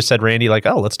 like you just said, Randy, like,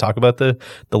 oh, let's talk about the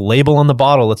label on the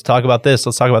bottle, let's talk about this,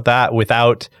 let's talk about that,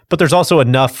 but there's also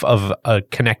enough of a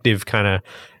connective kind of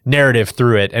narrative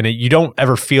through it, and you don't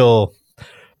ever feel.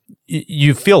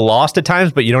 You feel lost at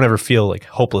times, but you don't ever feel like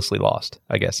hopelessly lost,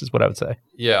 I guess is what I would say.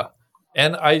 Yeah.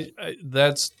 And I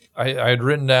had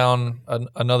written down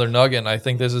another nugget, and I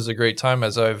think this is a great time,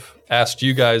 as I've asked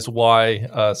you guys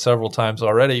why several times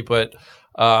already. But,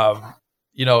 Weiner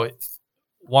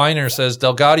says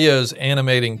Delgadio's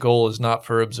animating goal is not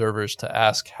for observers to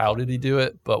ask how did he do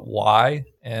it, but why.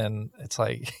 And it's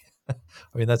like,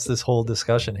 that's this whole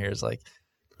discussion here. It's like,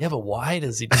 yeah, but why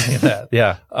does he do that?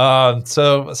 Yeah.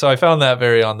 So I found that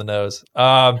very on the nose.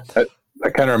 That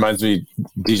kind of reminds me,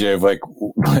 DJ, of like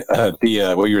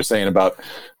what you were saying about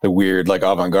the weird, like,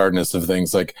 avant-gardeness of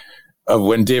things. Like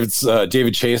when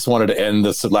David Chase wanted to end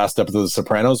the last episode of The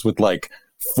Sopranos with like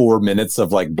 4 minutes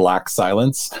of like black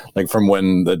silence, like from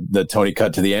when the Tony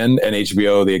cut to the end, and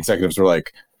HBO, the executives were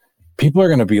like, people are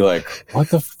going to be like, what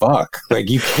the fuck? Like,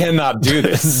 you cannot do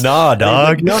this. Nah,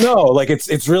 dog. Like, no. Like,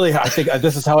 it's really, I think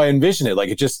this is how I envision it. Like,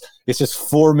 it's just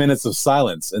 4 minutes of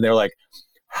silence. And they're like,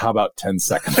 how about 10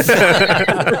 seconds?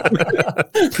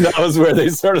 That was where they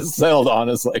sort of settled on.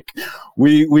 It's like,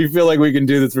 we feel like we can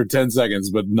do this for 10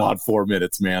 seconds, but not 4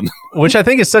 minutes, man. Which I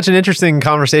think is such an interesting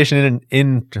conversation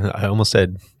in I almost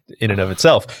said in and of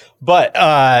itself, but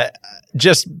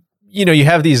just, you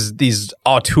have these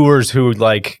auteurs who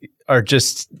like are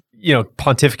just,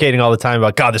 pontificating all the time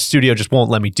about, God, the studio just won't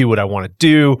let me do what I want to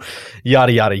do,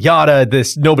 yada, yada, yada.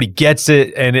 Nobody gets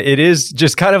it. And it is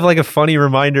just kind of like a funny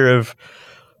reminder of,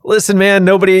 listen, man,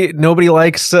 nobody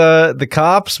likes the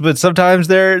cops, but sometimes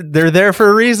they're there for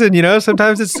a reason,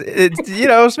 Sometimes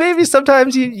it's maybe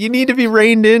sometimes you need to be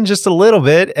reined in just a little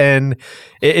bit. And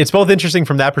it's both interesting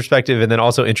from that perspective, and then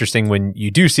also interesting when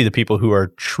you do see the people who are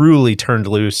truly turned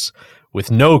loose with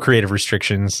no creative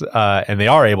restrictions, and they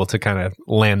are able to kind of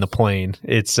land the plane.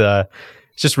 It's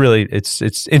just really,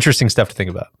 it's interesting stuff to think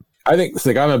about. I think it's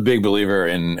like, I'm a big believer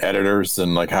in editors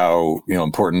and like how,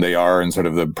 important they are in sort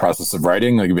of the process of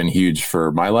writing. Like, it's been huge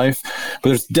for my life, but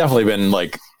there's definitely been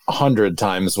like 100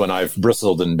 times when I've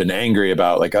bristled and been angry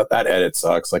about like, that edit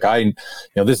sucks. Like,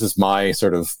 this is my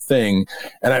sort of thing.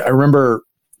 And I remember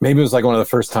maybe it was like one of the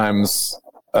first times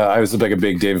I was like a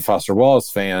big David Foster Wallace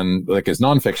fan, like his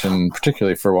nonfiction,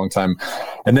 particularly for a long time.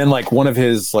 And then like one of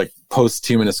his like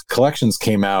post-humanist collections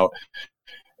came out,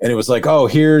 and it was like, oh,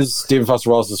 here's David Foster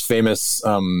Wallace's famous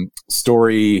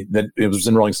story that it was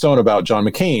in Rolling Stone about John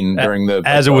McCain during the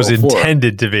as it was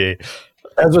intended to be.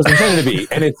 As it was intended to be.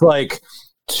 And it's like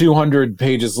 200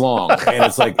 pages long. And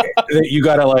it's like, you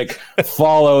got to like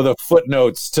follow the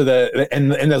footnotes to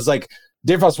and it's like,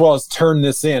 David Foster Wallace turned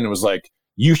this in and was like,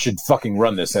 you should fucking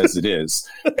run this as it is.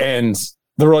 And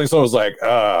the Rolling Stone was like,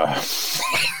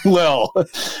 well,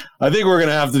 I think we're going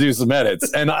to have to do some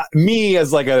edits. And me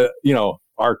as like a,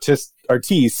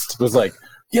 artiste was like,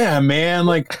 yeah, man,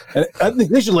 like, I think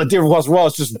they should let David Foster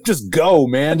Wallace just go,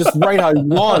 man. Just write how he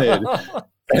wanted.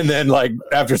 And then, like,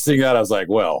 after seeing that, I was like,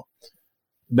 well,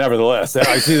 nevertheless,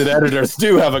 I see that editors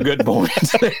do have a good point.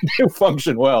 They do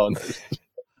function well.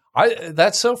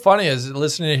 That's so funny as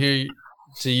listening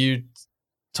to you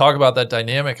talk about that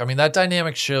dynamic. I mean, that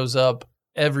dynamic shows up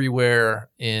everywhere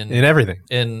in everything.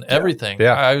 In everything.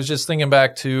 Yeah. I was just thinking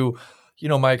back to,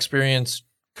 my experience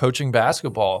coaching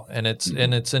basketball, and it's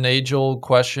an age-old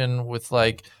question with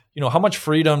like, how much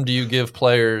freedom do you give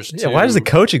players? Yeah, why does the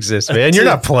coach exist, man? You're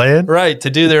not playing, right? To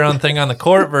do their own thing on the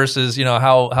court versus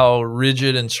how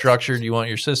rigid and structured you want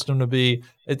your system to be.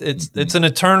 It's an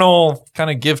eternal kind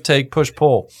of give, take, push,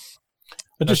 pull.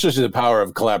 It just shows you the power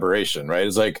of collaboration, right?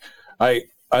 It's like I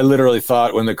literally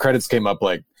thought when the credits came up,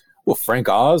 like, well, Frank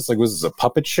Oz, like, was this a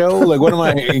puppet show? Like, what am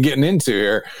I getting into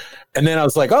here? And then I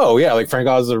was like, oh yeah, like Frank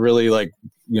Oz is a really like,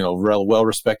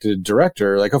 well-respected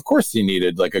director. Like, of course he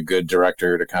needed like a good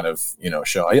director to kind of,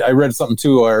 show. I read something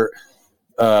too where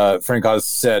Frank Oz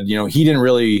said, he didn't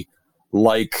really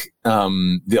like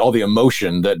all the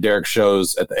emotion that Derek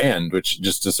shows at the end, which,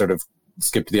 just to sort of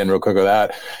skip to the end real quick of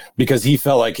that, because he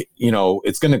felt like,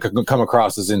 it's going to come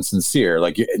across as insincere.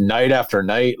 Like night after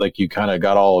night, like you kind of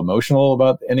got all emotional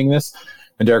about ending this.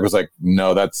 And Derek was like,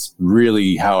 no, that's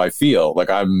really how I feel. Like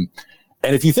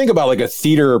and if you think about like a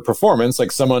theater performance, like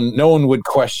no one would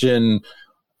question,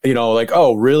 like,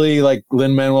 oh, really? Like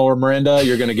Lin-Manuel Miranda,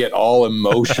 you're going to get all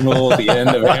emotional at the end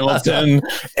of Hamilton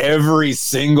every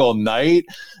single night?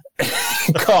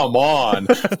 Come on.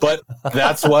 But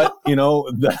that's what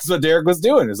Derek was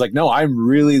doing. It's like, no, I'm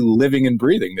really living and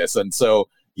breathing this. And so,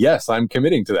 yes, I'm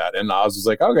committing to that. And Oz was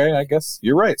like, okay, I guess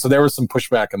you're right. So there was some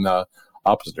pushback in the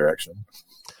opposite direction.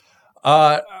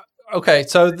 Okay,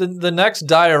 so the next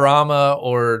diorama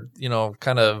or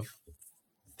kind of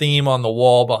theme on the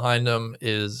wall behind him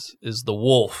is the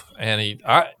wolf, and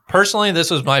personally this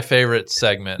was my favorite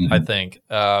segment. Mm-hmm. I think,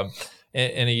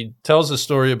 and he tells a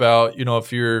story about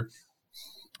if you're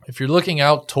looking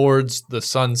out towards the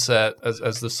sunset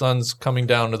as the sun's coming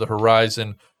down to the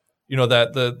horizon,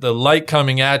 that the light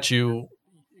coming at you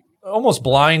almost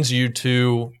blinds you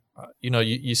to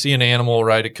you see an animal,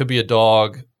 right? It could be a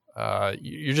dog.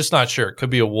 You're just not sure. It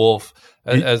could be a wolf.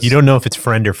 You don't know if it's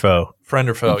friend or foe. Friend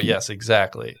or foe, yes,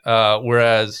 exactly.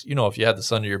 Whereas, if you had the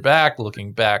sun to your back,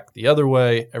 looking back the other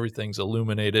way, everything's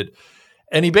illuminated.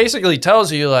 And he basically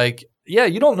tells you, like, yeah,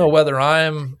 you don't know whether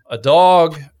I'm a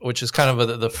dog, which is kind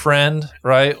of the friend,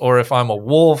 right? Or if I'm a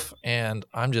wolf and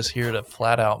I'm just here to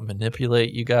flat out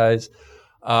manipulate you guys.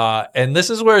 And this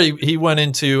is where he went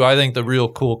into, I think, the real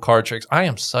cool card tricks. I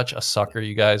am such a sucker,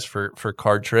 you guys, for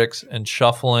card tricks and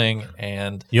shuffling.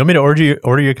 And you want me to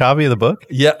order you a copy of the book?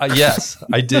 Yeah, yes,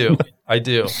 I do. I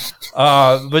do.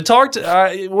 But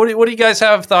what do you guys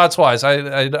have thoughts wise?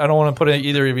 I don't want to put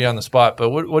either of you on the spot, but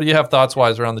what do you have thoughts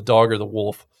wise around the dog or the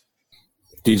wolf?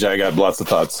 DJ, I got lots of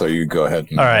thoughts, so you go ahead.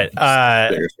 All right.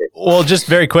 Well, just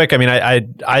very quick. I mean,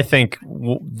 I think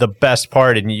the best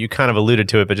part, and you kind of alluded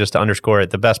to it, but just to underscore it,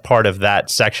 the best part of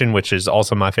that section, which is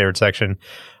also my favorite section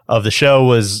of the show,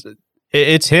 was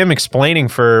it's him explaining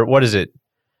for,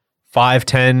 5,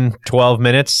 10, 12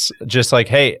 minutes, just like,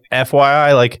 hey,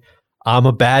 FYI, like, I'm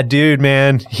a bad dude,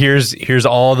 man. Here's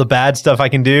all the bad stuff I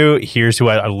can do. Here's who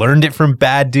I learned it from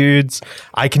bad dudes.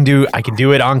 I can do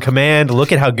it on command.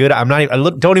 Look at how good I'm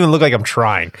not. Don't even look like I'm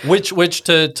trying. Which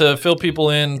to fill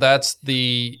people in, that's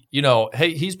the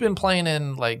hey, he's been playing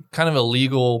in like kind of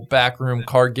illegal backroom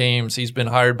card games. He's been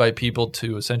hired by people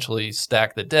to essentially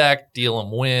stack the deck, deal him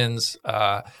wins.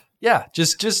 Yeah,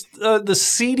 just the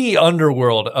seedy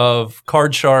underworld of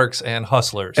card sharks and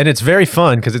hustlers. And it's very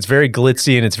fun because it's very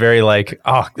glitzy and it's very like,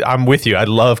 oh, I'm with you. I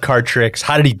love card tricks.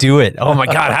 How did he do it? Oh my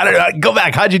God, how did I go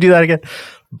back? How'd you do that again?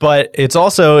 But it's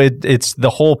also, it's the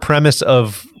whole premise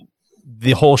of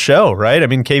the whole show, right? I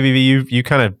mean, KVV, you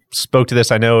kind of spoke to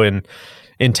this, I know, in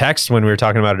text when we were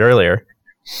talking about it earlier.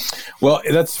 Well,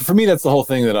 for me, that's the whole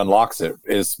thing that unlocks it,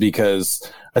 is because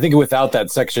I think without that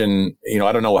section,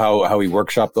 I don't know how he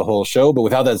workshopped the whole show, but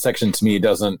without that section, to me, it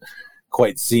doesn't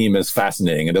quite seem as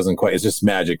fascinating. It's just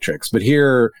magic tricks. But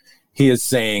here he is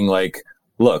saying, like,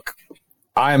 look,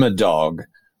 I'm a dog,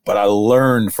 but I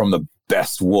learned from the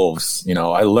best wolves.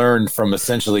 I learned from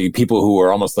essentially people who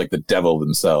are almost like the devil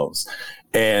themselves.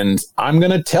 And I'm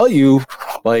going to tell you,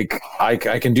 like, I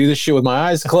can do this shit with my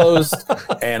eyes closed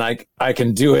and I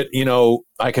can do it.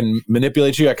 I can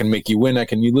manipulate you. I can make you win. I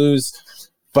can you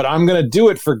lose, but I'm going to do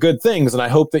it for good things. And I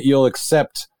hope that you'll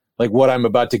accept like what I'm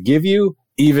about to give you,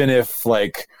 even if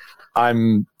like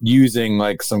I'm using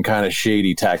like some kind of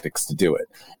shady tactics to do it.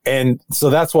 And so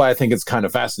that's why I think it's kind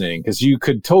of fascinating, because you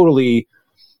could totally,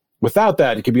 without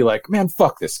that, you could be like, man,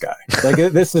 fuck this guy. Like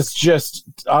this is just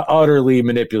utterly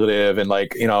manipulative. And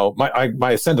like, you know,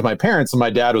 I sent to my parents, and my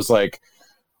dad was like,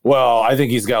 well, I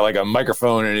think he's got like a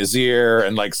microphone in his ear,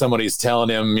 and like somebody's telling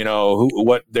him, you know,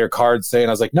 what their cards say. And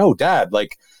I was like, no, Dad,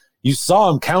 like you saw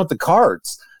him count the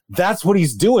cards. That's what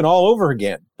he's doing all over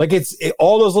again. Like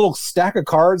all those little stack of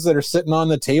cards that are sitting on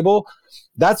the table.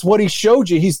 That's what he showed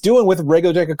you he's doing with a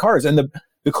regular deck of cards. And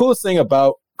the coolest thing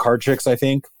about card tricks, I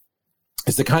think,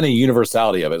 is the kind of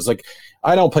universality of it. It's like,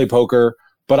 I don't play poker,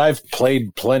 but I've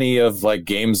played plenty of like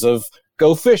games of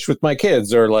Go Fish with my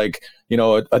kids, or like, you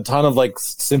know, a ton of like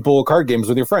simple card games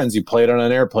with your friends. You play it on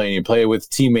an airplane, you play it with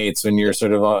teammates when you're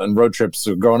sort of on road trips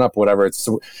or growing up, whatever. It's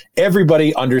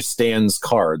everybody understands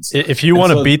cards. If you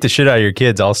want to beat the shit out of your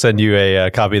kids, I'll send you a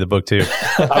copy of the book too.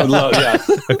 I would love, yeah.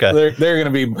 Okay. They're going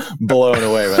to be blown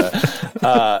away by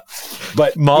that.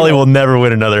 But Molly will never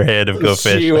win another hand of Go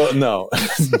Fish. She will, no,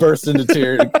 burst into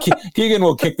tears. Keegan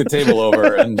will kick the table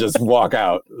over and just walk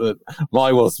out.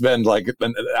 Molly will spend like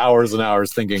hours and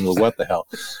hours thinking, well, what the hell?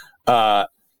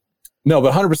 No,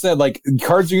 but 100%, like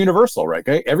cards are universal, right?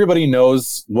 Okay? Everybody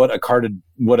knows what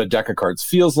a deck of cards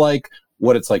feels like,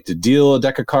 what it's like to deal a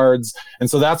deck of cards.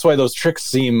 And so that's why those tricks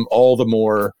seem all the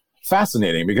more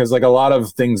fascinating, because like a lot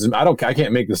of things, I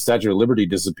can't make the Statue of Liberty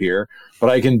disappear, but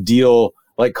I can deal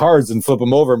like cards and flip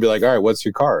them over and be like, all right, what's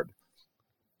your card?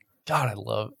 God, I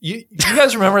love you. You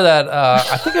guys remember that?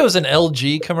 I think it was an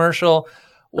LG commercial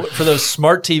for those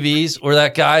smart TVs where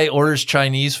that guy orders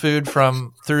Chinese food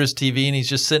through his TV, and he's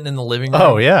just sitting in the living room.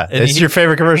 Oh yeah, it's your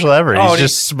favorite commercial ever.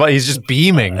 He's just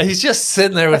beaming. He's just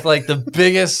sitting there with like the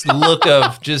biggest look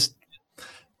of just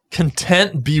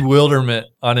content bewilderment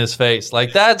on his face.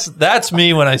 Like that's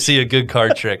me when I see a good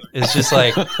card trick. It's just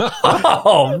like,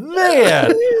 oh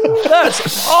man,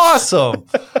 that's awesome.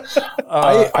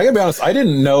 I gotta be honest, I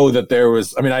didn't know that there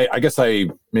was. I mean, I guess I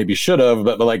maybe should have,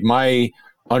 but like my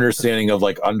understanding of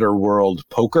like underworld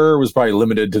poker was probably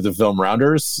limited to the film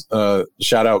Rounders.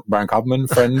 Shout out Brian Koppelman,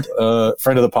 friend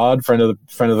of the pod, friend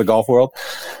of the golf world.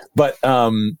 But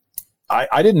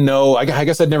I didn't know. I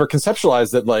guess I'd never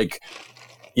conceptualized that, like,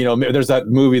 you know, there's that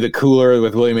movie The Cooler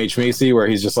with William H. Macy where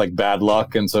he's just like bad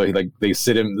luck, and so they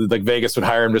sit him, like Vegas would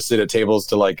hire him to sit at tables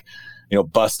to like, you know,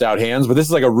 bust out hands. But this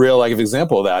is like a real life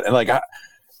example of that, and like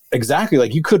exactly,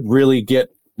 like you could really get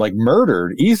like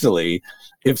murdered easily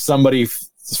if somebody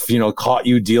you know caught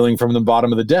you dealing from the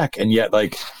bottom of the deck. And yet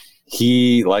like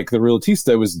he, like the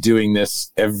Realtista, was doing this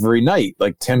every night,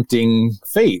 like tempting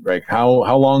fate. Right?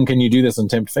 How long can you do this and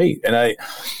tempt fate? And I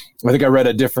think I read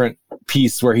a different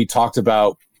piece where he talked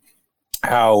about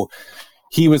how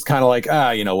he was kind of like,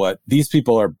 you know what, these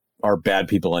people are bad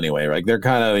people anyway, right? They're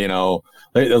kind of, you know,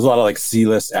 there's a lot of like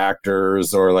C-list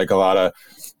actors or like a lot of,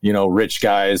 you know, rich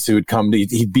guys who would come to,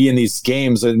 he'd be in these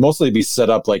games and mostly be set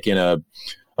up like in a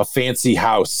fancy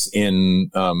house in,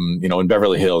 you know, in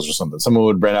Beverly Hills or something. Someone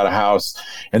would rent out a house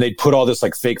and they'd put all this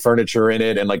like fake furniture in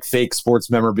it and like fake sports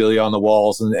memorabilia on the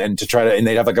walls and to try to, and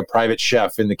they'd have like a private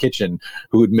chef in the kitchen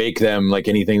who would make them like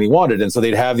anything they wanted. And so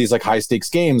they'd have these like high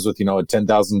stakes games with, you know, a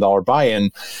 $10,000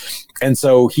 buy-in. And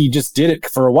so he just did it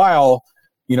for a while,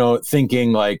 you know,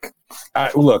 thinking like,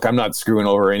 look, I'm not screwing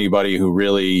over anybody who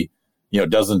really, you know,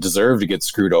 doesn't deserve to get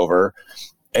screwed over.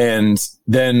 And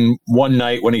then one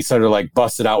night when he started like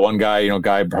busted out one guy, you know,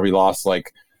 guy probably lost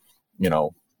like, you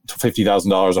know, $50,000,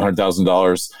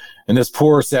 $100,000. And this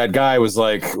poor sad guy was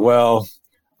like, well,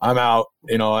 I'm out.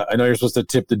 You know, I know you're supposed to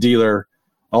tip the dealer.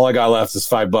 All I got left is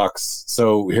 $5.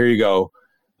 So here you go.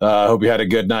 Hope you had a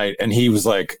good night. And he was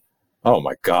like, oh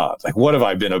my God, like, what have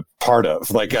I been a part of?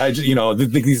 Like, you know,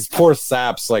 these poor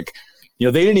saps, like, you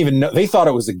know, they didn't even know, they thought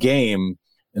it was a game.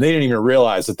 And they didn't even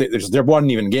realize that there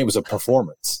wasn't even a game, it was a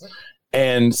performance.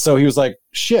 And so he was like,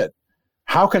 shit,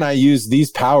 how can I use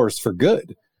these powers for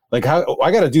good? Like, how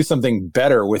I got to do something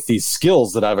better with these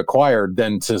skills that I've acquired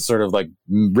than to sort of like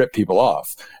rip people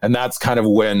off. And that's kind of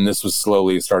when this was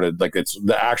slowly started. Like, it's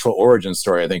the actual origin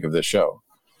story, I think, of this show.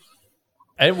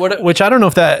 And which I don't know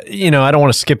if that, you know, I don't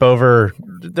want to skip over.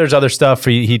 There's other stuff.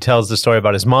 He tells the story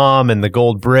about his mom and the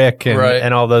gold brick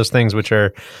and all those things, which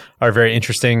are very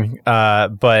interesting.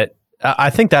 But I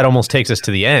think that almost takes us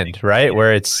to the end, right?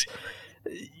 Where it's,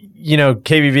 you know,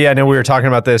 KBV, I know we were talking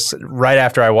about this right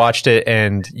after I watched it,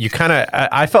 and you kind of,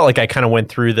 I felt like I kind of went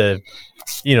through the,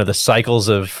 you know, the cycles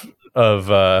of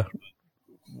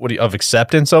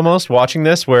acceptance almost watching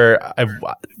this,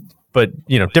 but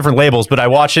you know, different labels, but I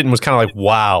watched it and was kind of like,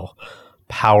 wow,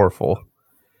 powerful.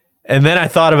 And then I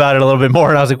thought about it a little bit more,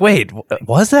 and I was like, "Wait,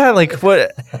 was that like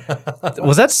what?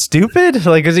 Was that stupid?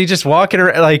 Like, is he just walking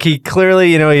around? Like, he clearly,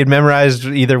 he had memorized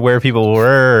either where people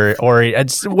were, or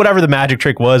it's whatever the magic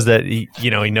trick was that he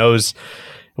knows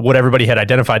what everybody had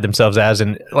identified themselves as.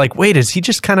 And like, wait, is he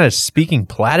just kind of speaking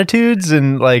platitudes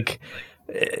and like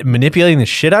manipulating the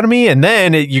shit out of me? And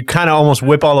then you kind of almost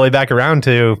whip all the way back around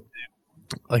to."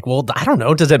 Like, well, I don't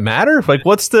know. Does it matter? Like,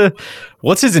 what's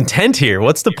his intent here?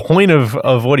 What's the point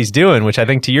of what he's doing? Which I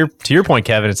think to your point,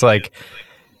 Kevin, it's like,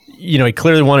 he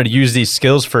clearly wanted to use these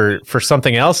skills for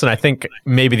something else. And I think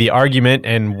maybe the argument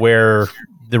and where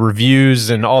the reviews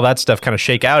and all that stuff kind of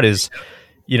shake out is,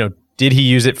 did he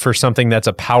use it for something that's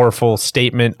a powerful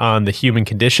statement on the human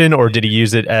condition, or did he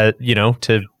use it as,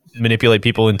 to manipulate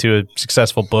people into a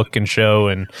successful book and show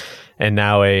and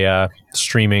now a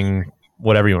streaming,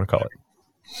 whatever you want to call it?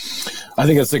 I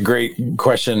think that's a great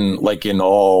question. Like in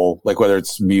all, like whether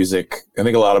it's music, I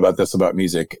think a lot about this about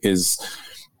music is,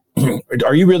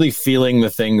 are you really feeling the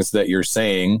things that you're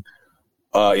saying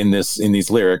in these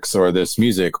lyrics or this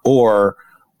music, or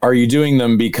are you doing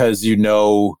them because you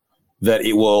know that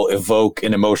it will evoke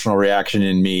an emotional reaction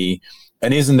in me?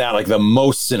 And isn't that like the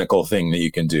most cynical thing that you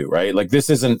can do, right? Like this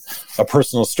isn't a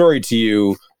personal story to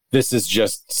you. This is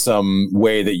just some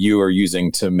way that you are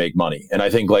using to make money. And I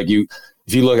think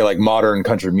if you look at like modern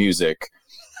country music,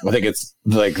 I think it's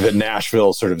like the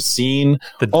Nashville sort of scene.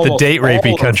 The date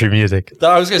rapey country music.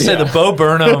 I was going to say the Bo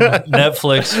Burnham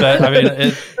Netflix. I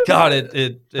mean,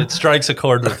 it strikes a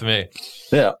chord with me.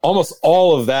 Yeah. Almost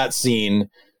all of that scene,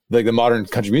 like the modern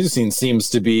country music scene, seems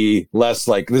to be less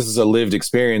like this is a lived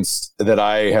experience that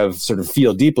I have sort of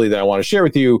feel deeply that I want to share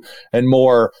with you, and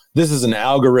more this is an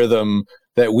algorithm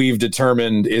that we've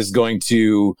determined is going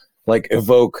to like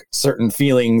evoke certain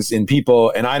feelings in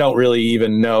people. And I don't really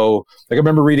even know, like I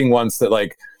remember reading once that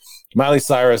like Miley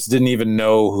Cyrus didn't even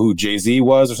know who Jay-Z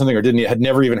was or something, or had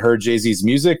never even heard Jay-Z's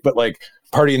music, but like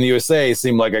Party in the USA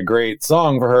seemed like a great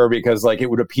song for her because like it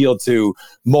would appeal to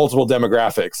multiple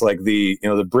demographics, like the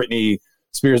Britney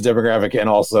Spears demographic and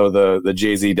also the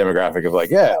Jay-Z demographic of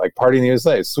like, yeah, like Party in the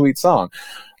USA, sweet song.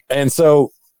 And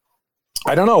so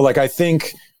I don't know, like I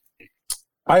think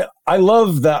I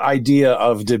love the idea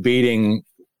of debating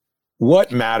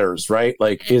what matters, right?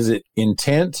 Like, is it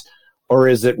intent or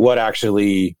is it what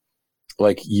actually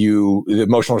like the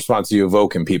emotional response you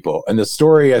evoke in people? And the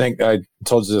story, I think I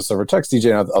told you this over text,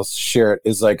 DJ, and I'll share it,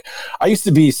 is like, I used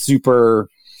to be super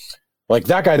like,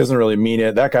 that guy doesn't really mean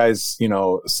it. That guy's,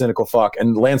 cynical fuck.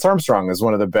 And Lance Armstrong is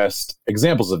one of the best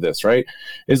examples of this, right?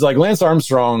 Is like Lance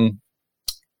Armstrong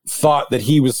thought that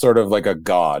he was sort of like a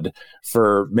god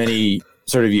for many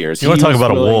sort of years. You want to talk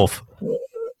about a wolf?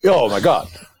 Oh my God.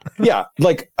 Yeah.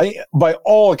 Like by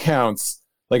all accounts,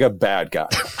 like a bad guy,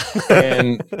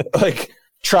 and like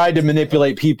tried to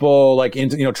manipulate people, like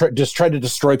into, just tried to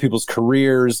destroy people's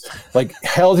careers, like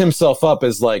held himself up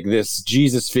as like this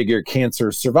Jesus figure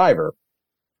cancer survivor.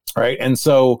 Right. And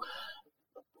so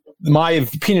my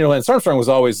opinion of Lance Armstrong was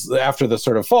always, after the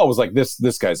sort of fall, was like,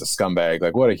 this guy's a scumbag.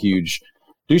 Like what a huge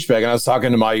douchebag. And I was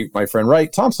talking to my friend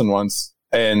Wright Thompson once,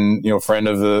 and friend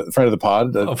of the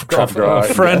pod,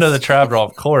 friend of the Trap Draw,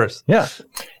 of course. Yeah.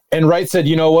 And Wright said,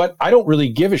 you know what? I don't really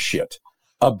give a shit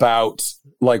about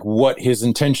like what his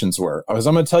intentions were. I'm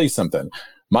going to tell you something.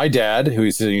 My dad, who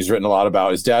he's written a lot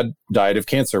about, his dad died of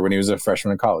cancer when he was a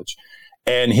freshman in college.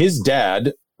 And his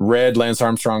dad read Lance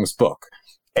Armstrong's book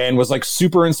and was like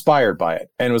super inspired by it,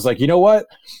 and was like, you know what?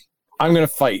 I'm going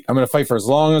to fight. I'm going to fight for as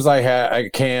long as I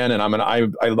can. And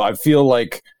I feel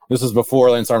like this was before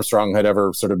Lance Armstrong had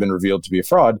ever sort of been revealed to be a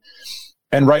fraud.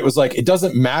 And Wright was like, it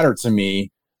doesn't matter to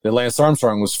me that Lance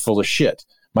Armstrong was full of shit.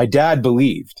 My dad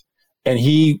believed, and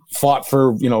he fought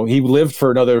for, he lived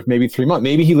for another maybe 3 months.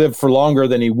 Maybe he lived for longer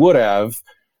than he would have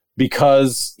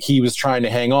because he was trying to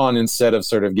hang on instead of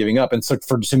sort of giving up. And so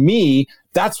to me,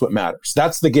 that's what matters.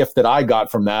 That's the gift that I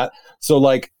got from that. So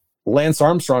like Lance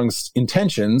Armstrong's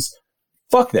intentions,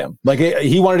 fuck them. Like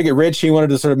he wanted to get rich. He wanted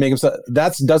to sort of make himself,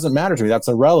 that doesn't matter to me. That's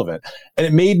irrelevant. And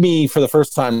it made me for the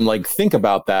first time, like think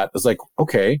about that. It's like,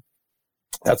 okay,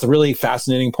 that's a really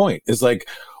fascinating point. It's like,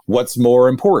 what's more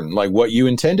important? Like what you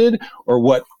intended or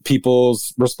what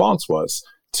people's response was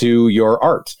to your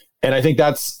art? And I think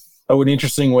that's an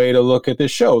interesting way to look at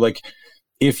this show. Like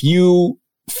if you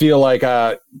feel like,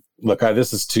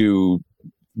 this is too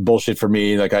bullshit for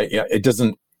me. Like it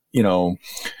doesn't,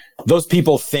 those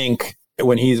people think,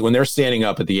 when they're standing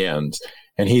up at the end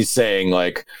and he's saying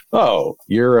like, oh,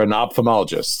 you're an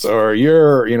ophthalmologist, or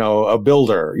you're, a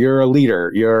builder, you're a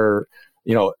leader, you're,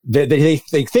 they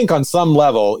think on some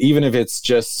level, even if it's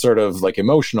just sort of like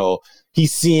emotional,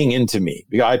 he's seeing into me.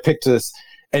 I picked this,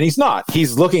 And he's not.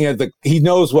 He's looking at he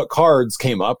knows what cards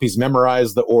came up. He's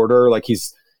memorized the order. Like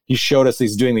he showed us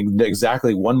he's doing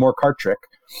exactly one more card trick.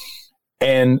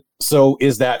 And so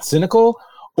is that cynical,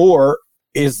 or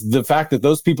is the fact that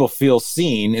those people feel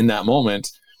seen in that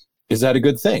moment, is that a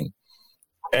good thing?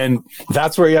 And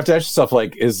that's where you have to ask yourself,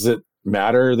 like, is it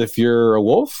matter if you're a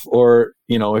wolf or,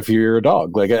 if you're a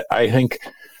dog? Like, I think,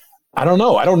 I don't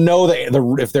know. I don't know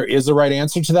if there is a right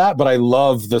answer to that, but I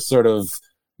love the sort of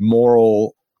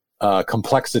moral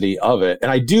complexity of it.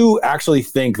 And I do actually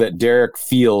think that Derek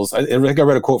feels, I think I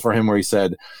read a quote from him where he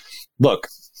said, look,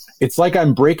 it's like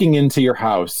I'm breaking into your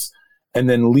house and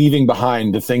then leaving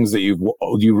behind the things that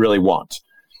you really want.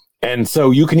 And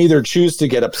so you can either choose to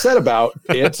get upset about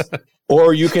it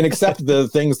or you can accept the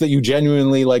things that you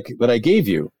genuinely like that I gave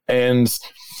you. And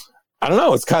I don't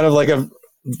know, it's kind of like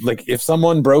if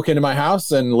someone broke into my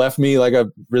house and left me like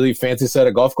a really fancy set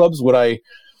of golf clubs, would I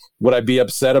be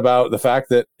upset about the fact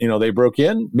that, they broke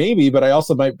in? Maybe, but I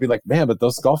also might be like, man, but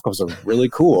those golf clubs are really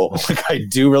cool. Like I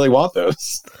do really want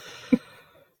those.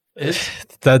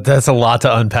 That's a lot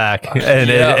to unpack, and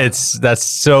that's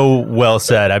so well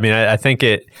said. I mean, I think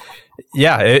it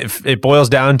boils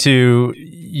down to,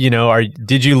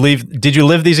 did you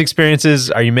live these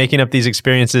experiences? Are you making up these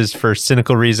experiences for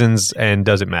cynical reasons, and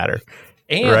does it matter?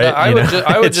 And right?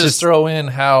 I would just throw in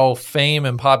how fame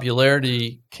and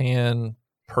popularity can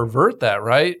pervert that,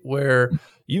 right? Where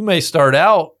you may start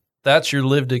out, that's your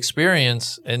lived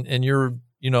experience, and you're,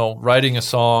 writing a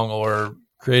song or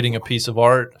creating a piece of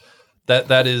art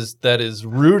that is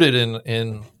rooted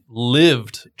in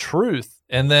lived truth.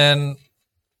 And then,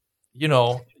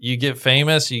 you get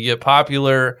famous, you get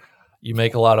popular, you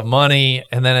make a lot of money,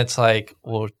 and then it's like,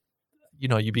 well,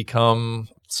 you become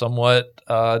somewhat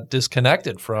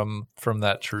disconnected from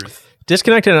that truth.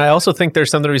 Disconnected. And I also think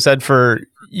there's something to be said for,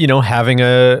 having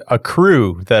a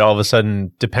crew that all of a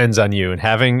sudden depends on you, and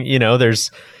having,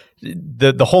 there's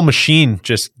the whole machine,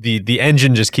 just the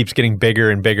engine just keeps getting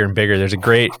bigger and bigger and bigger. There's a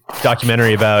great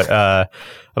documentary about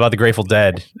the Grateful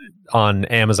Dead on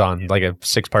Amazon, like a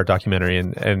 6-part documentary.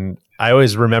 And I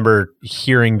always remember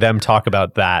hearing them talk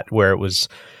about that, where it was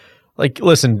like,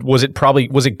 listen, was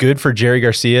it good for Jerry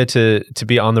Garcia to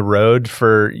be on the road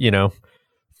for,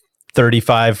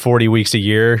 35, 40 weeks a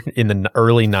year in the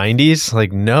early 90s?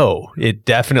 Like, no, it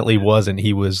definitely wasn't.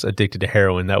 He was addicted to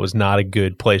heroin. That was not a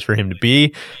good place for him to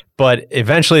be. But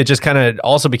eventually it just kind of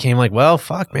also became like, well,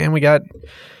 fuck, man, we got,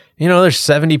 there's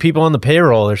 70 people on the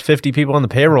payroll. There's 50 people on the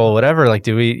payroll, whatever. Like,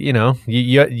 do we,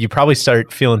 you probably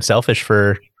start feeling selfish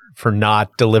for not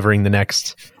delivering the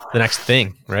next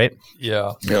thing, right?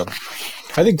 Yeah. Yeah.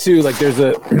 I think too, like there's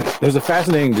a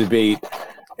fascinating debate,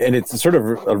 and it's sort of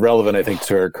relevant, I think,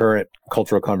 to our current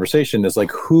cultural conversation, is like,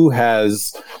 who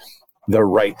has the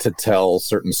right to tell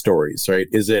certain stories, right?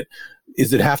 Is it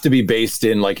have to be based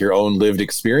in like your own lived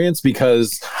experience?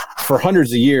 Because for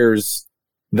hundreds of years,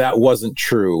 that wasn't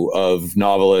true of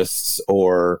novelists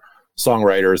or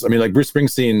songwriters. I mean, like Bruce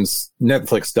Springsteen's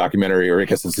Netflix documentary, or I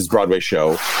guess it's his Broadway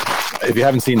show. If you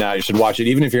haven't seen that, you should watch it,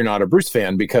 even if you're not a Bruce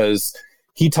fan, because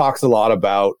he talks a lot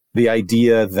about the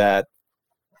idea that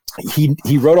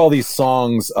he wrote all these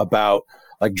songs about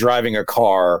like driving a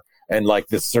car and like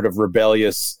this sort of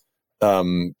rebellious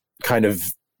kind of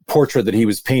portrait that he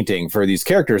was painting for these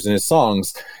characters in his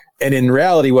songs. And in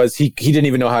reality was he didn't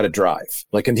even know how to drive.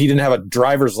 Like, and he didn't have a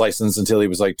driver's license until he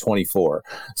was like 24.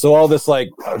 So all this like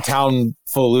town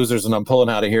full of losers and I'm pulling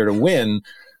out of here to win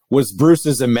was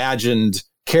Bruce's imagined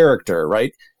character,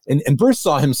 right? And Bruce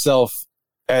saw himself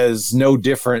as no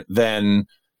different than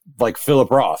like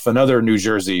Philip Roth, another New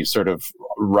Jersey sort of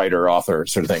writer, author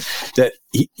sort of thing, that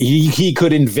he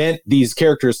could invent these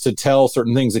characters to tell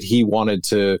certain things that he wanted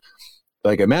to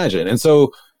like imagine. And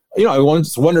so, I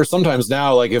wonder sometimes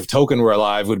now, like if Tolkien were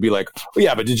alive, would be like, oh,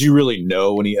 yeah, but did you really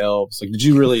know any elves? Like, did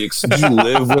you really did you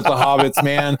live with the hobbits,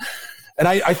 man? And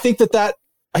I think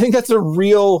that's a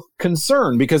real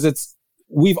concern, because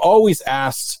we've always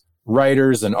asked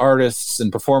writers and artists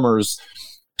and performers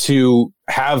to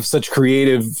have such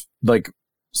creative, like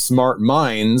smart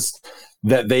minds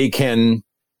that they can,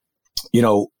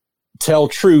 tell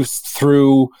truths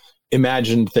through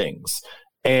imagined things.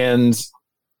 And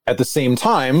at the same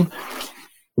time,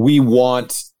 we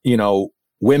want,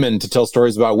 women to tell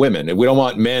stories about women. And we don't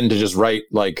want men to just write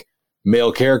like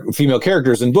female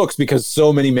characters in books, because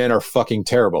so many men are fucking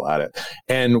terrible at it.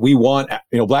 And we want,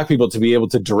 Black people to be able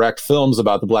to direct films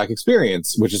about the Black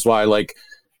experience, which is why like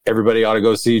everybody ought to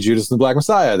go see Judas and the Black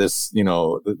Messiah this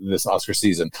Oscar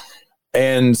season,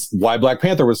 and why Black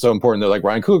Panther was so important that like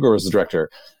Ryan Coogler was the director.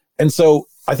 And so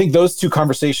I think those two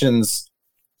conversations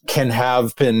can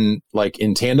have been like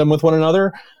in tandem with one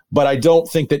another, but I don't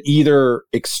think that either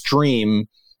extreme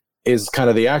is kind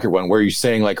of the accurate one, where you're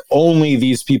saying like only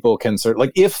these people can serve.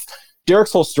 Like if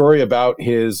Derek's whole story about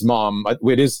his mom,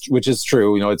 which is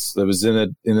true, it was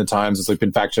in the Times. It's like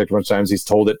been fact checked a bunch of times. He's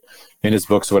told it in his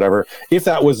books or whatever. If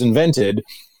that was invented,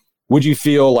 would you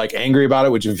feel like angry about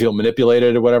it? Would you feel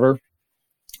manipulated or whatever?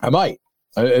 I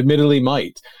admittedly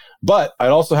might, but I'd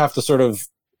also have to sort of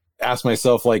ask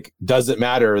myself, like, does it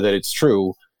matter that it's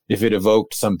true if it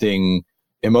evoked something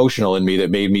emotional in me that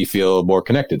made me feel more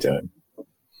connected to him?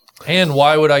 And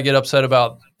why would I get upset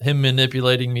about him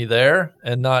manipulating me there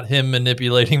and not him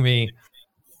manipulating me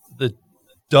the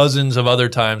dozens of other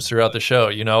times throughout the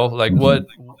show? Like what?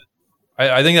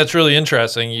 I think that's really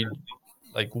interesting.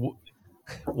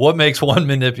 What makes one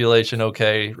manipulation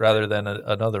okay rather than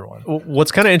another one?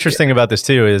 What's kind of interesting about this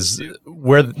too is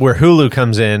where Hulu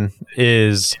comes in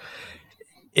is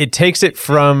it takes it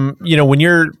from, when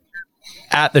you're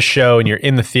at the show and you're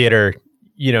in the theater,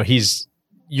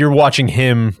 you're watching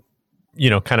him,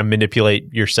 kind of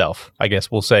manipulate yourself, I guess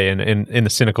we'll say in the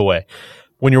cynical way.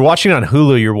 When you're watching on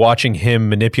Hulu, you're watching him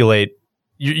manipulate.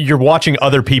 You're watching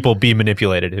other people be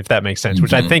manipulated, if that makes sense,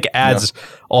 which I think adds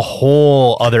a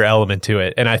whole other element to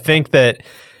it. And I think that,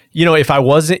 if I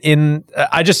wasn't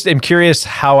I just am curious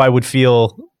how I would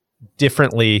feel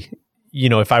differently,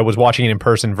 if I was watching it in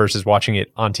person versus watching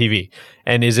it on TV.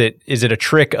 And is it a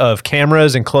trick of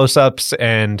cameras and close-ups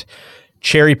and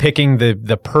cherry picking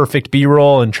the perfect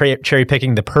B-roll and cherry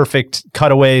picking the perfect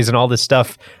cutaways and all this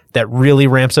stuff that really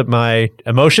ramps up my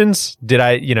emotions? Did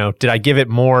I give it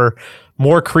more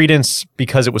credence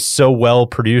because it was so well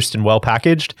produced and well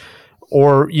packaged?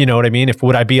 Or, you know what I mean?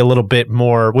 Would I be a little bit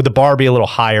more, would the bar be a little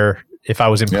higher if I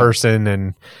was in person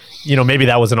and, maybe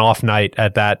that was an off night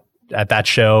at that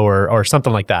show or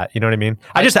something like that. You know what I mean?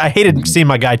 I hated seeing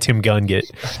my guy Tim Gunn get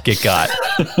got.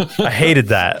 I hated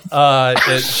that.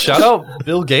 Shout out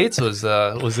Bill Gates was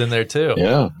in there too.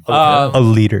 Yeah. A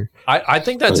leader. I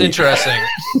think that's interesting.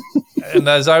 And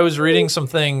as I was reading some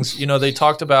things, they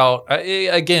talked about,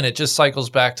 again, it just cycles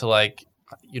back to like,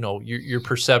 your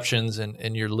perceptions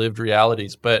and your lived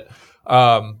realities. But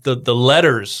the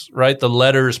letters, right? The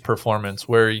letters performance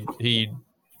where he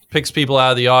picks people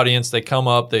out of the audience. They come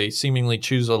up, they seemingly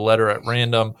choose a letter at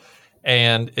random,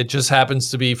 and it just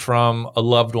happens to be from a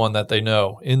loved one that they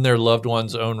know in their loved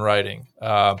one's own writing.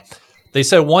 They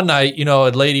said one night, a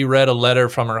lady read a letter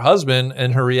from her husband,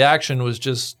 and her reaction was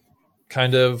just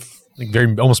kind of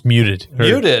very almost muted.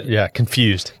 Yeah,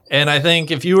 confused. And I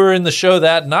think if you were in the show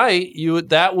that night,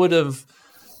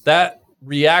 that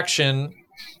reaction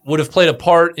would have played a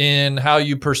part in how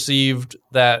you perceived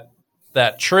that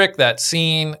trick, that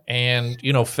scene, and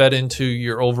fed into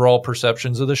your overall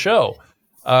perceptions of the show,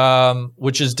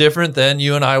 which is different than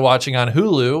you and I watching on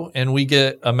Hulu, and we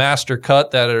get a master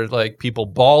cut that are like people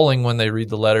bawling when they read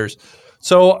the letters.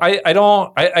 So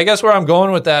I guess where I'm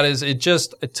going with that is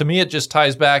to me it just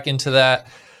ties back into that.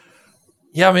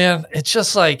 Yeah, man, it's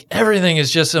just like everything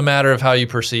is just a matter of how you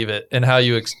perceive it and how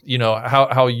you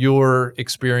how your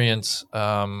experience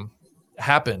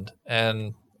happened.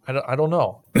 And I don't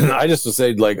know. I just would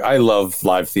say, like, I love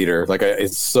live theater. Like,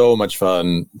 it's so much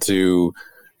fun to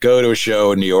go to a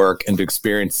show in New York and to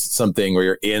experience something where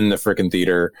you're in the frickin'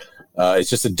 theater. It's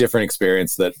just a different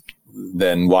experience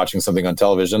than watching something on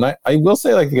television. I will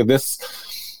say, like,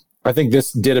 I think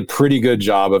this did a pretty good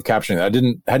job of capturing that.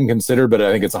 I hadn't considered, but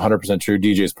I think it's 100% true.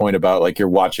 DJ's point about like you're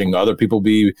watching other people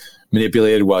be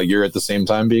manipulated while you're at the same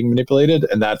time being manipulated,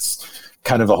 and that's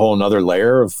kind of a whole nother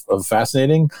layer of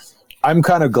fascinating. I'm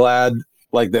kind of glad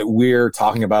like that we're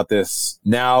talking about this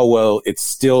now. Well, it's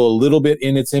still a little bit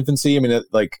in its infancy. I mean,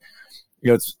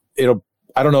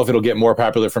 I don't know if it'll get more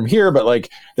popular from here, but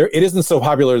like it isn't so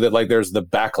popular that like there's the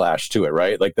backlash to it,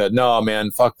 right? Like no,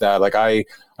 man, fuck that. Like I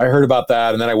heard about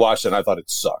that and then I watched it and I thought it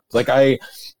sucked. Like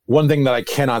one thing that I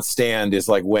cannot stand is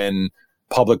like when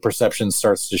public perception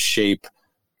starts to shape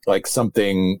like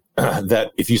something that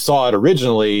if you saw it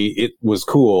originally, it was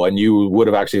cool and you would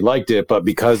have actually liked it. But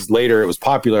because later it was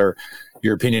popular,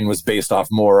 your opinion was based off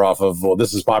of, well,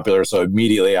 this is popular, so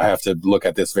immediately I have to look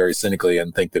at this very cynically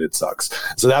and think that it sucks.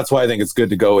 So that's why I think it's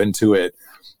good to go into it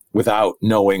without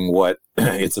knowing what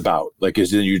it's about. Like,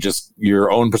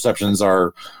 your own perceptions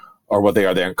are what they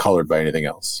are. They aren't colored by anything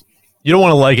else. You don't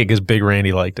want to like it because Big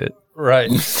Randy liked it. Right.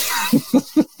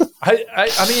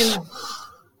 I mean,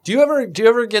 do you ever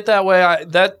get that way?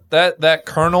 That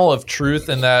kernel of truth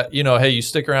and that, hey, you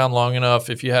stick around long enough,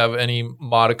 if you have any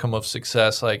modicum of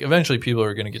success, like eventually people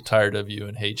are going to get tired of you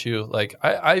and hate you. Like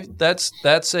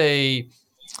that's a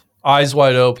eyes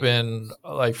wide open,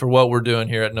 like for what we're doing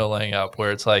here at No Laying Up,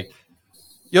 where it's like,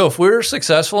 if we're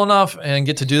successful enough and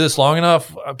get to do this long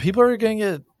enough, people are going to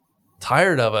get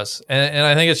tired of us. And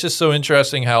I think it's just so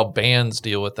interesting how bands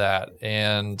deal with that,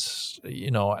 and,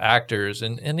 actors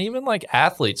and even like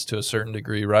athletes to a certain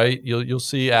degree, right? You'll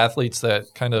see athletes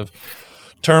that kind of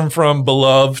turn from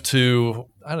beloved to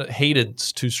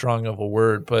hated's too strong of a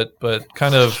word, but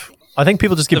kind of, I think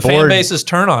people just get the bored. fan bases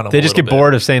turn on them. They just get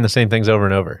bored of saying the same things over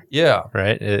and over. Yeah.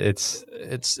 Right. It's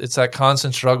that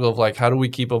constant struggle of like, how do we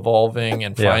keep evolving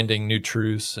and finding new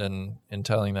truths and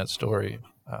telling that story?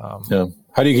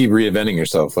 How do you keep reinventing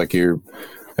yourself? Like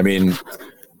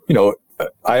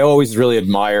I always really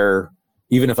admire,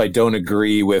 even if I don't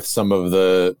agree with some of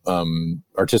the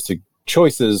artistic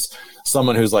choices,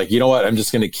 someone who's like, you know what, I'm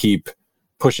just going to keep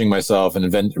pushing myself and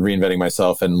reinventing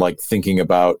myself and like thinking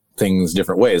about things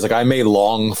different ways. Like I may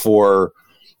long for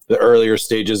the earlier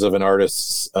stages of an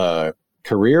artist's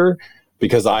career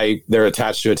because they're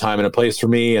attached to a time and a place for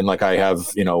me. And like I have,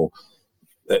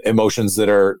 emotions that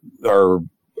are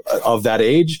of that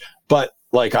age, but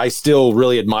like I still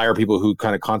really admire people who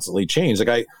kind of constantly change.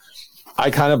 Like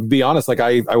I kind of, be honest, like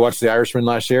I watched The Irishman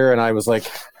last year and I was like,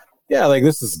 yeah, like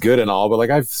this is good and all, but like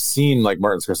I've seen like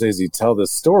Martin Scorsese tell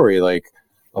this story like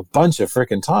a bunch of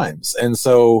freaking times. And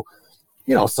so,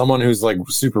 someone who's like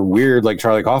super weird, like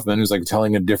Charlie Kaufman, who's like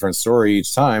telling a different story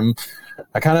each time,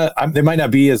 they might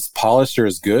not be as polished or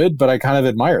as good, but I kind of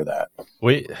admire that.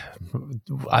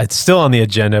 It's still on the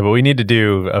agenda, but we need to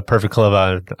do a Perfect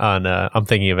Club on I'm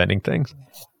Thinking of Ending Things.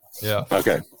 Yeah.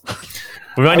 Okay.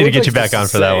 We might need to get you back on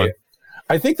for that one.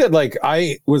 I think that like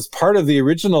I was part of the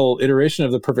original iteration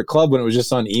of the Perfect Club when it was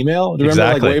just on email. Do you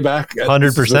remember like way back?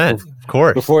 100%. Of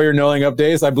course. Before your Knowing Up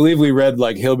days, I believe we read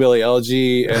like Hillbilly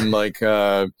Elegy and like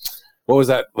what was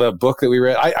that book that we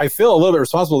read? I feel a little bit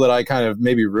responsible that I kind of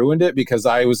maybe ruined it because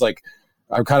I was like,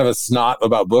 I'm kind of a snot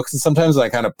about books, and sometimes I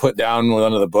kind of put down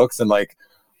one of the books and like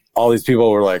all these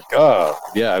people were like, oh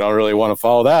yeah, I don't really want to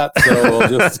follow that. So we'll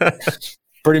just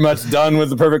pretty much done with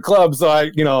the Perfect Club. So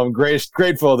I'm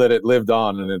grateful that it lived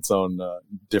on in its own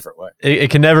different way.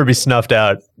 It can never be snuffed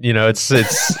out. It's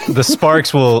the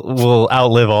sparks will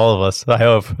outlive all of us, I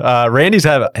hope. Randy's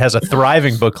has a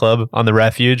thriving book club on the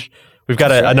Refuge. We've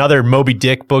got another Moby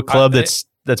Dick book club that's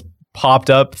popped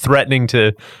up threatening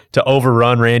to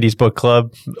overrun Randy's book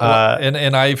club.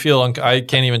 And I feel I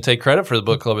can't even take credit for the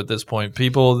book club at this point.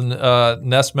 People,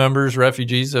 Nest members,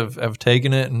 refugees have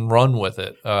taken it and run with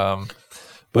it.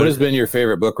 What has been your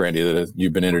favorite book, Randy, that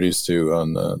you've been introduced to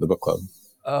on the book club?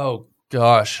 Oh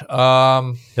gosh,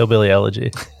 Hillbilly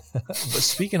Elegy. But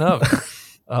speaking of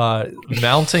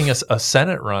mounting a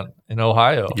Senate run in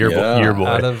Ohio, your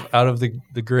boy, out of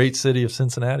the great city of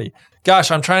Cincinnati.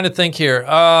 Gosh, I'm trying to think here.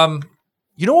 What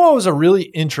was a really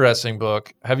interesting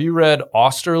book? Have you read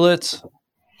Austerlitz?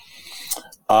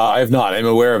 I have not. I'm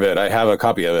aware of it. I have a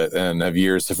copy of it, and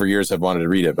for years have wanted to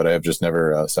read it, but I have just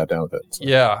never sat down with it. So.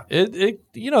 Yeah,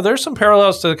 there's some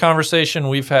parallels to the conversation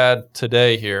we've had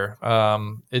today here.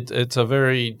 It's a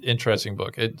very interesting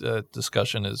book.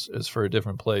 Discussion is for a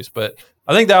different place, but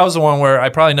I think that was the one where I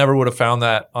probably never would have found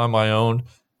that on my own,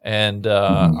 and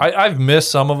I've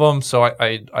missed some of them, so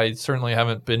I certainly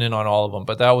haven't been in on all of them.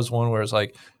 But that was one where it's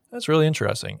like, that's really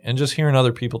interesting, and just hearing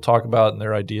other people talk about it and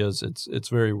their ideas, it's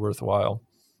very worthwhile.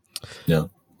 Yeah,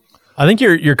 I think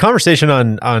your conversation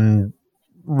on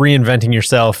reinventing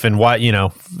yourself and why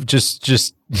just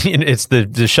it's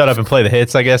the shut up and play the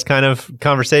hits, I guess, kind of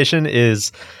conversation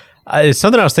is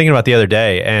something I was thinking about the other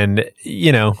day. And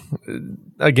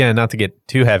again, not to get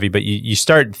too heavy, but you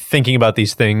start thinking about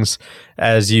these things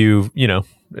as you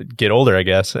get older, I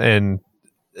guess, and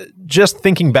just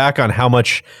thinking back on how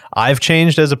much I've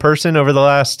changed as a person over the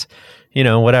last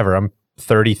I'm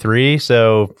 33,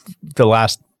 so the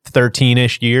last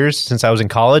 13-ish years since I was in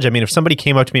college. I mean, if somebody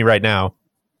came up to me right now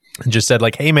and just said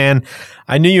like, hey man,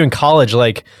 I knew you in college,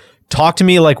 like talk to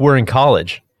me like we're in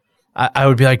college, I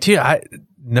would be like, dude,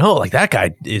 no, like that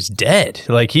guy is dead.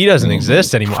 Like he doesn't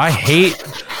exist anymore.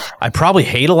 I probably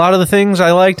hate a lot of the things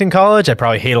I liked in college. I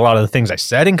probably hate a lot of the things I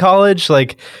said in college.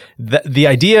 Like the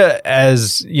idea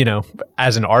as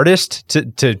an artist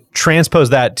to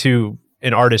transpose that to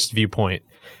an artist viewpoint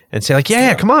and say like,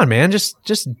 yeah, come on, man, just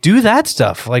do that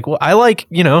stuff. Like, well, I like,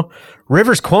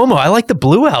 Rivers Cuomo. I like the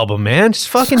Blue album, man. Just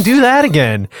fucking do that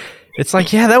again. It's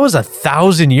like, yeah, that was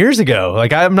 1,000 years ago.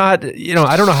 Like, I'm not,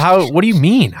 I don't know how. What do you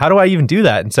mean? How do I even do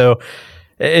that? And so,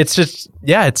 it's just,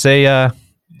 yeah, it's an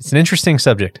interesting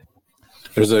subject.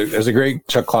 There's a great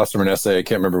Chuck Klosterman essay. I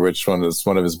can't remember which one is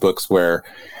one of his books where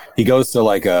he goes to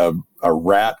like a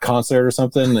Rat concert or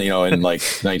something, in like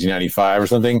 1995 or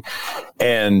something,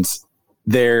 and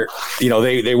they're, you know,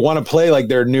 they want to play like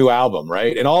their new album,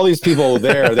 right? And all these people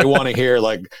there, they want to hear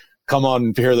like, come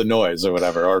on, hear the noise or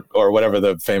whatever, or whatever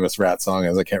the famous Rat song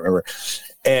is. I can't remember.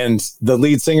 And the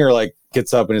lead singer like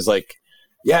gets up and is like,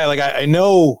 yeah, like I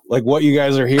know like what you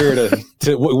guys are here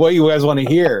to what you guys want to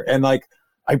hear. And like,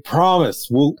 I promise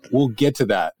we'll get to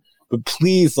that, but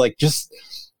please, like, just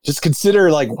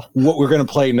consider like what we're going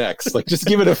to play next. Like, just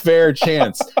give it a fair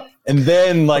chance. And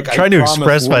then like, I'm trying to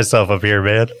express myself up here,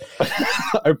 man.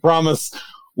 I promise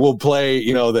we'll play,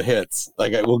 you know, the hits.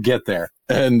 Like we'll get there.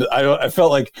 And I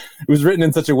felt like it was written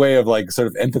in such a way of like sort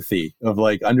of empathy, of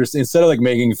like instead of like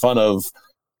making fun of,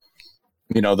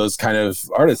 you know, those kind of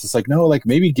artists. It's like, no, like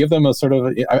maybe give them a sort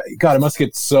of God, it must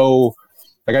get so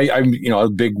like I'm, you know, a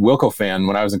big Wilco fan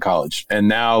when I was in college, and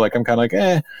now like I'm kind of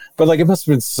like, but like it must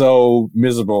have been so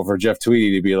miserable for Jeff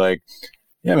Tweedy to be like,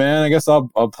 yeah, man, I guess I'll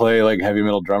play like heavy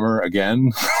metal drummer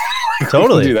again.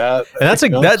 Totally do that.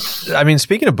 And that's I mean,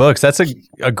 speaking of books, that's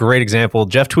a great example.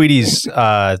 Jeff Tweedy's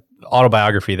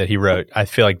autobiography that he wrote, I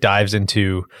feel like dives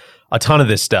into a ton of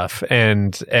this stuff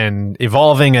and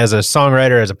evolving as a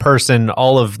songwriter, as a person,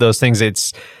 all of those things.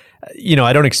 It's, you know,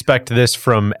 I don't expect this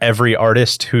from every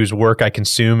artist whose work I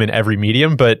consume in every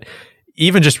medium, but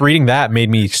even just reading that made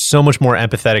me so much more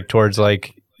empathetic towards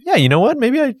like, yeah, you know what?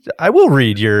 Maybe I will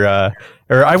read your,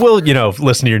 or I will, you know,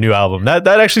 listen to your new album. That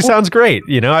actually sounds great.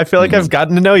 You know, I feel like I've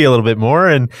gotten to know you a little bit more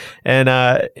and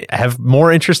have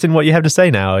more interest in what you have to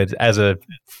say now as a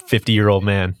 50-year-old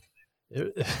man.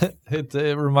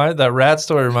 It reminded, that Rat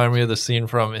story reminded me of the scene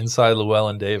from Inside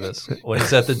Llewellyn Davis when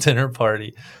he's at the dinner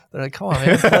party. They're like, come on,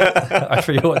 man. I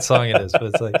forget what song it is, but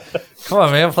it's like, come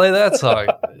on, man, play that song.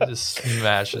 It just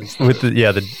smashes. With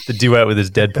the duet with his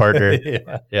dead partner.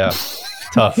 Yeah.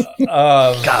 Tough.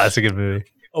 God, that's a good movie.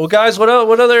 Well, guys, what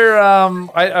other?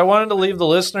 I wanted to leave the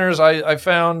listeners. I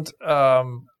found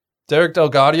Derek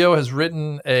DelGaudio has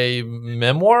written a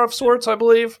memoir of sorts, I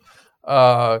believe,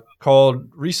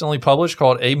 recently published,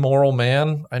 called Amoral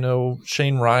Man. I know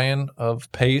Shane Ryan of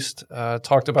Paste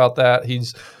talked about that.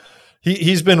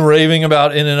 He's been raving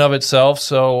about In and of Itself.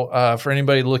 So for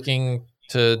anybody looking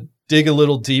to dig a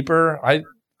little deeper, I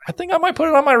think I might put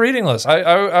it on my reading list.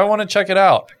 I want to check it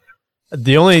out.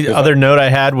 The only other note I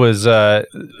had was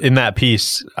in that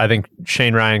piece, I think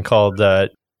Shane Ryan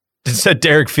said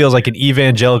Derek feels like an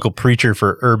evangelical preacher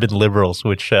for urban liberals,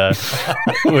 which I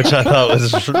thought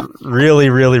was really,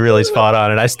 really, really spot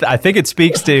on. And I think it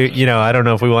speaks to, you know, I don't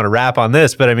know if we want to wrap on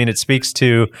this, but I mean, it speaks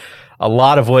to a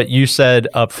lot of what you said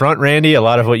up front, Randy, a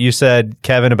lot of what you said,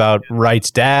 Kevin, about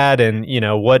Wright's dad, and, you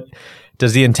know, what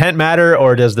does the intent matter,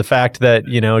 or does the fact that,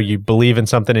 you know, you believe in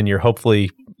something and you're hopefully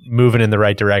moving in the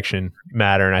right direction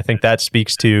matter? And I think that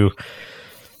speaks to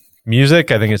music.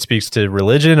 I think it speaks to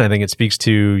religion. I think it speaks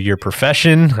to your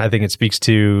profession. I think it speaks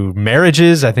to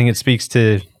marriages. I think it speaks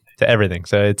to everything.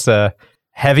 So it's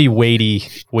heavy,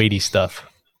 weighty stuff.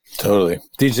 Totally.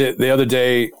 DJ, the other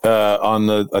day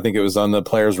I think it was on the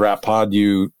Players Rap Pod,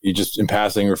 you just in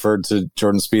passing referred to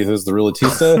Jordan Spieth as the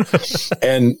Relatista.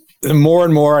 And the more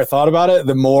and more I thought about it,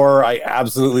 the more I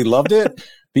absolutely loved it.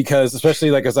 Because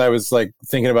especially like as I was like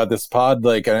thinking about this pod,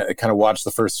 like I kind of watched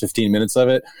the first 15 minutes of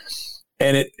it,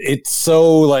 and it's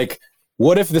so like,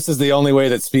 what if this is the only way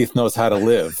that Spieth knows how to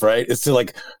live, right? Is to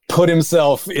like put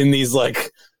himself in these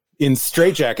like in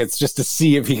straitjackets just to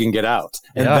see if he can get out,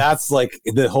 and that's like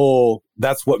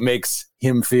that's what makes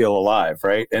him feel alive,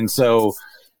 right? And so,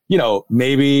 you know,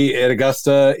 maybe at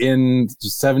Augusta in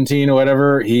 17 or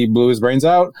whatever, he blew his brains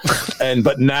out,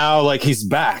 but now like he's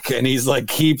back and he's like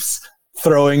keeps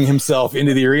throwing himself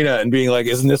into the arena and being like,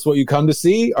 isn't this what you come to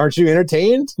see? Aren't you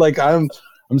entertained? Like the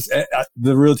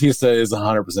Relatista is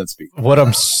 100% Spieth. What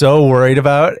I'm so worried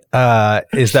about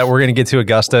is that we're going to get to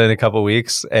Augusta in a couple of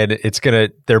weeks, and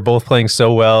they're both playing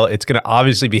so well. It's going to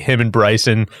obviously be him and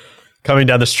Bryson coming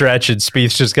down the stretch, and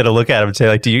Spieth's just going to look at him and say,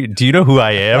 like, do you know who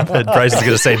I am? And Bryson's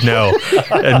going to say no.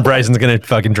 And Bryson's going to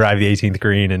fucking drive the 18th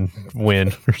green and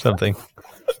win or something.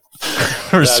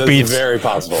 Or Spieth's very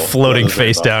possible. Floating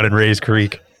face down in Rays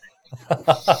Creek.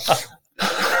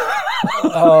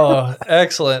 Oh,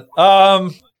 excellent.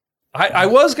 I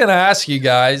was going to ask you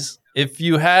guys, if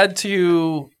you had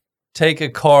to take a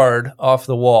card off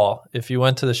the wall, if you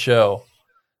went to the show,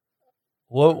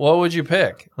 what would you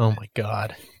pick? Oh my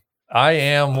God. I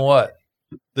am what?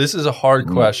 This is a hard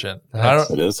question.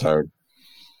 It is hard.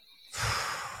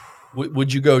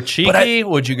 Would you go cheeky?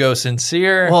 Would you go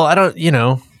sincere? Well, I don't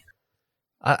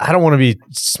want to be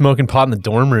smoking pot in the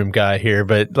dorm room guy here,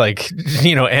 but like,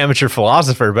 you know, amateur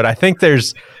philosopher. But I think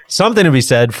there's something to be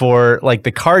said for like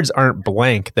the cards aren't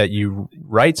blank that you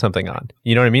write something on.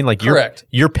 You know what I mean? Like Correct.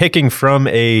 You're picking from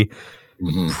a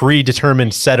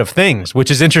predetermined set of things, which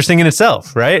is interesting in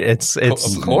itself, right? It's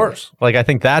of course. like, I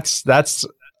think that's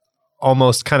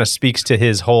almost kind of speaks to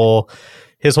his whole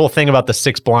thing about the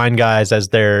 6 blind guys as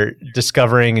they're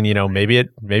discovering, and, you know, maybe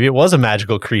it was a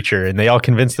magical creature and they all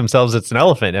convinced themselves it's an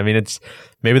elephant. I mean,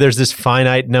 maybe there's this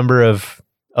finite number of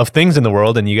things in the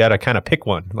world and you got to kind of pick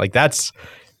one. Like that's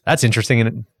interesting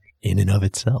in and of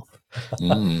itself.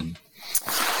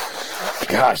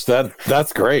 Gosh,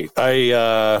 that's great.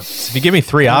 If you give me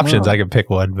 3 options, I could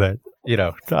pick one, but, you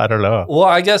know, I don't know. Well,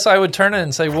 I guess I would turn it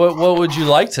and say, what would you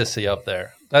like to see up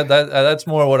there? That's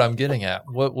more what I'm getting at.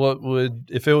 What would,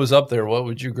 if it was up there, what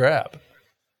would you grab?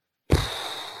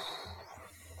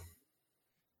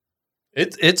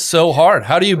 It's so hard.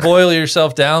 How do you boil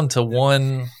yourself down to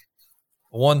one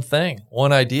thing,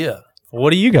 one idea? What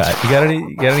do you got? You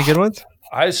got any good ones?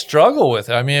 I struggle with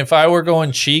it. I mean, if I were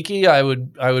going cheeky, I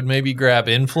would maybe grab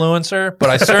influencer, but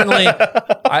I certainly,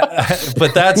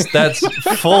 but that's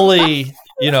fully,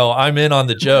 you know, I'm in on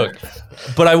the joke,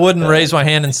 but I wouldn't raise my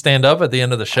hand and stand up at the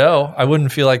end of the show. I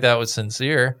wouldn't feel like that was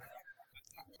sincere.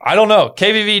 I don't know.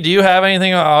 KVV, do you have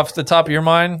anything off the top of your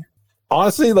mind?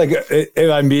 Honestly, like, if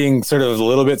I'm being sort of a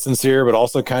little bit sincere, but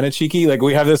also kind of cheeky, like,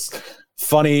 we have this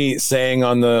funny saying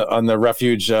on the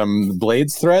Refuge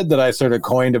Blades thread that I sort of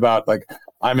coined about, like,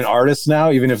 I'm an artist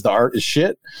now, even if the art is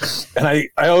shit. And I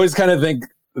always kind of think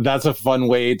that's a fun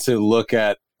way to look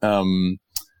at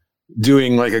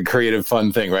doing like a creative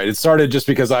fun thing, right? It started just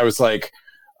because I was like,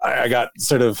 I got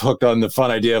sort of hooked on the fun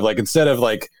idea of, like, instead of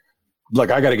like I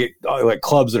got to get like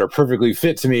clubs that are perfectly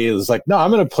fit to me, it was like, no,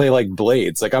 I'm going to play like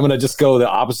blades. Like, I'm going to just go the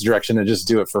opposite direction and just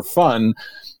do it for fun,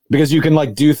 because you can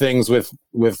like do things with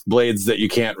blades that you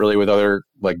can't really with other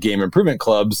like game improvement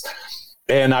clubs.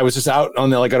 And I was just out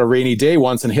on on a rainy day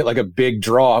once and hit like a big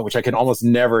draw, which I can almost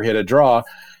never hit a draw.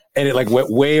 And it like went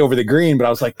way over the green, but I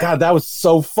was like, God, that was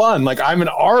so fun. Like, I'm an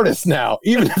artist now,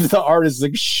 even if the art is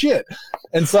like shit.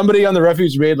 And somebody on the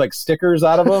Refuge made like stickers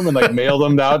out of them and like mailed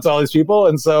them out to all these people.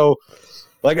 And so,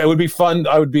 like, it would be fun.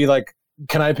 I would be like,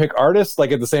 can I pick artists?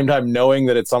 Like, at the same time, knowing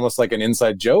that it's almost like an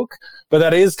inside joke. But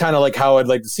that is kind of like how I'd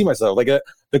like to see myself. Like,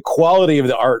 the quality of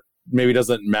the art maybe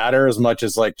doesn't matter as much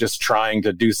as like just trying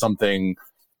to do something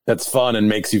that's fun and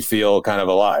makes you feel kind of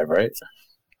alive, right?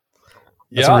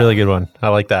 That's a really good one. I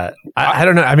like that. I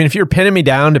don't know. I mean, if you're pinning me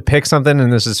down to pick something,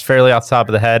 and this is fairly off the top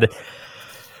of the head,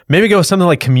 maybe go with something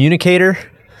like Communicator,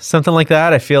 something like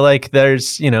that. I feel like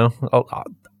there's, you know,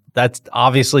 that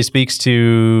obviously speaks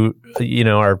to, you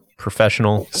know, our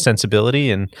professional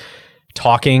sensibility and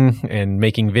talking and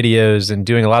making videos and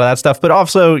doing a lot of that stuff, but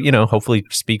also, you know, hopefully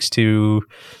speaks to,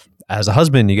 as a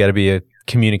husband, you got to be a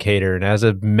communicator, and as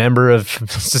a member of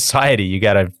society, you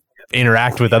got to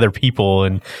interact with other people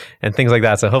and things like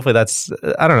that. So hopefully that's,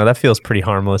 I don't know, that feels pretty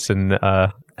harmless and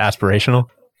aspirational.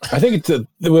 I think the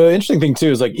interesting thing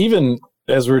too is, like, even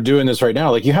as we're doing this right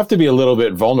now, like, you have to be a little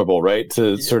bit vulnerable, right,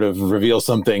 to sort of reveal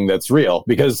something that's real,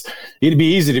 because it'd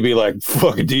be easy to be like,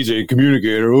 fucking DJ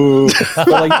Communicator, ooh. But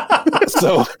like,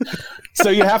 so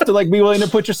you have to like be willing to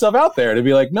put yourself out there to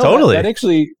be like, no, totally. that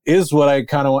actually is what I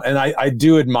kind of want. And I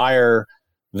do admire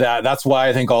that. That's why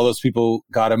I think all those people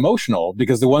got emotional,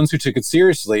 because the ones who took it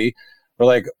seriously were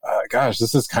like, gosh,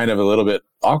 this is kind of a little bit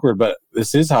awkward, but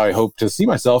this is how I hope to see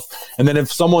myself. And then if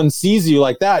someone sees you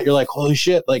like that, you're like, holy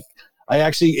shit, like,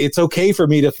 it's okay for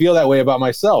me to feel that way about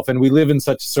myself. And we live in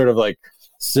such sort of like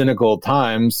cynical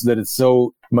times that it's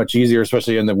so much easier,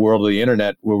 especially in the world of the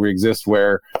internet where we exist,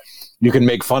 where you can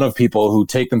make fun of people who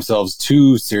take themselves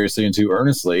too seriously and too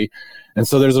earnestly. And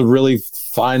so there's a really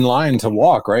fine line to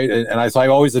walk, right? And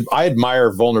I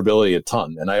admire vulnerability a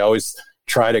ton. And I always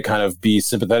try to kind of be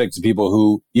sympathetic to people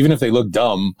who, even if they look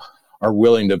dumb, are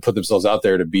willing to put themselves out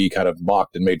there to be kind of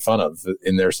mocked and made fun of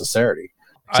in their sincerity.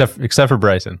 Except for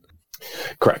Bryson.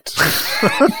 Correct.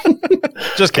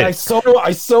 Just kidding. I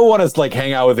so want to like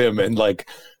hang out with him and like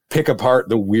pick apart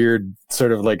the weird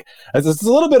sort of like, it's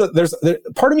a little bit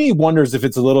of, part of me wonders if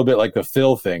it's a little bit like the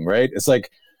Phil thing, right? It's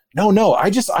like, no,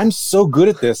 I'm so good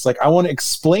at this. Like, I want to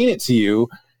explain it to you,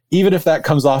 even if that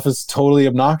comes off as totally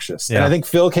obnoxious. Yeah. And I think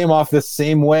Phil came off the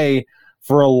same way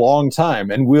for a long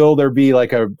time. And will there be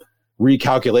like a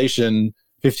recalculation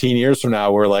 15 years from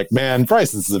now where like, man,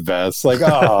 Bryson's the best. Like,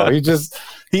 oh,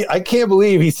 I can't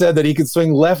believe he said that he could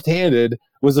swing left-handed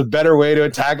was a better way to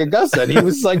attack Augusta. And he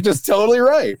was like just totally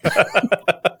right.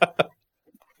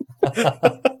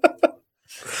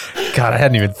 God, I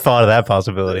hadn't even thought of that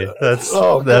possibility.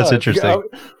 That's interesting.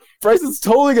 Yeah, Bryson's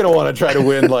totally going to want to try to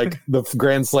win like the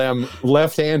Grand Slam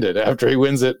left-handed after he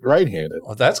wins it right-handed.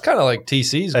 Well, that's kind of like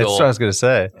TC's goal. That's what I was going to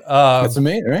say. That's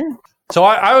amazing, right? So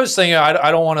I was thinking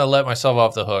I don't want to let myself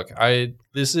off the hook. I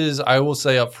will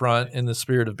say up front, in the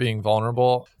spirit of being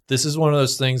vulnerable, this is one of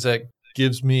those things that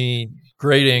gives me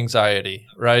great anxiety,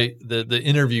 right? The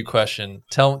interview question.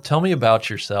 Tell me about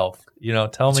yourself.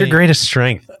 Tell What's me your greatest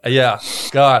strength? Yeah.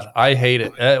 God, I hate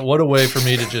it. What a way for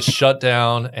me to just shut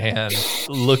down and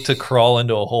look to crawl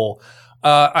into a hole.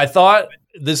 I thought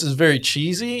this is very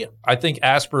cheesy. I think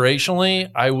aspirationally,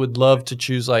 I would love to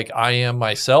choose like I am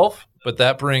myself, but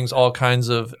that brings all kinds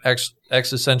of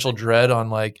existential dread on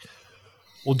like,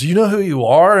 well, do you know who you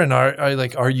are? And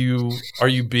are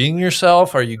you being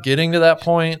yourself? Are you getting to that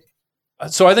point?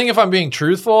 So I think if I'm being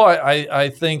truthful, I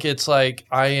think it's like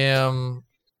I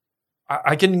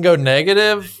can go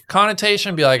negative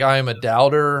connotation, be like, I am a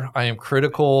doubter, I am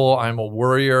critical, I'm a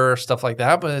worrier, stuff like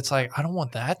that. But it's like, I don't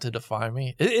want that to define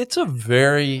me. It's a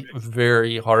very,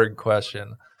 very hard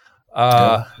question.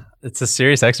 It's a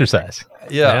serious exercise.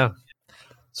 Yeah.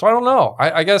 So I don't know.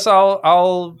 I guess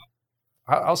I'll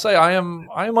say I am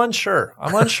unsure.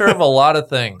 I'm unsure of a lot of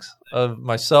things, of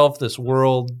myself, this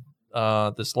world,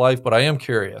 this life, but I am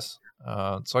curious.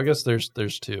 So I guess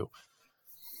there's two.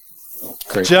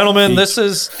 Great. Gentlemen, this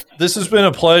has been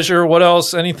a pleasure. What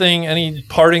else? Anything? Any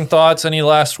parting thoughts? Any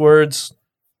last words?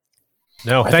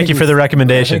 No, thank you for the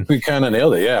recommendation. I think we kind of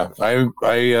nailed it. Yeah, I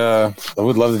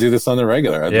would love to do this on the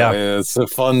regular. It's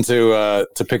fun to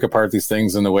pick apart these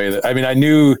things in the way that I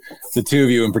knew the two of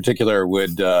you in particular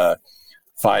would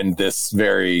find this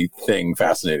very thing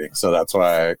fascinating. So that's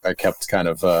why I kept kind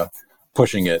of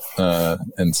pushing it.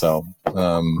 And so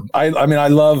I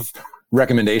love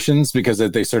recommendations because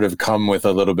they sort of come with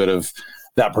a little bit of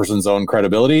that person's own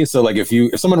credibility. So like if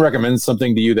someone recommends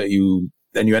something to you that you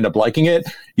end up liking it,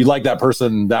 you like that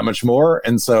person that much more.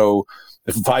 And so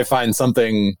if I find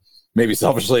something maybe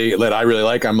selfishly that I really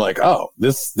like, I'm like, oh,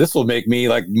 this will make me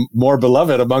like more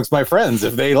beloved amongst my friends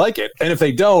if they like it. And if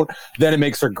they don't, then it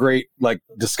makes for great like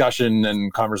discussion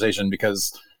and conversation,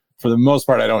 because for the most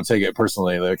part, I don't take it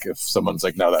personally. Like if someone's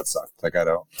like, no, that sucked. Like I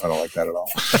don't like that at all.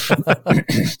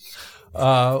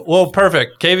 Well,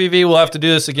 perfect. KVV, we'll have to do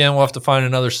this again. We'll have to find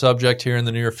another subject here in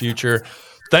the near future.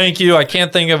 Thank you. I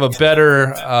can't think of a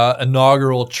better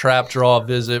inaugural Trap Draw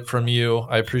visit from you.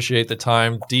 I appreciate the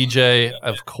time. DJ,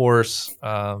 of course,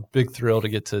 big thrill to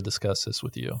get to discuss this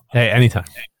with you. Hey, anytime.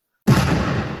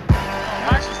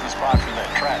 Nice is the spot for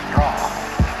that trap draw.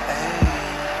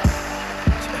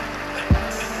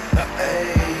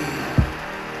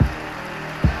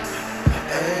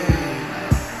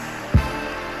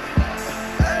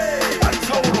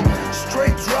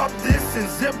 And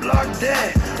ziplock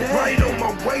that right on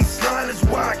my waistline is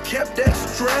why I kept that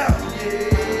strap.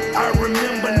 I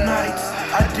remember nights,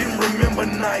 I didn't remember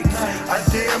nights. I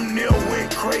damn near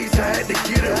went crazy, I had to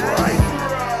get it right.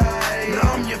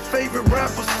 Now I'm your favorite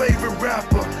rapper's favorite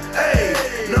rapper. Hey,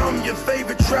 now I'm your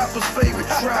favorite trapper's favorite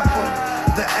trapper.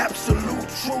 The absolute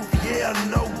truth, yeah,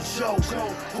 no joke.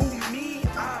 Who me?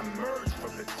 I merged.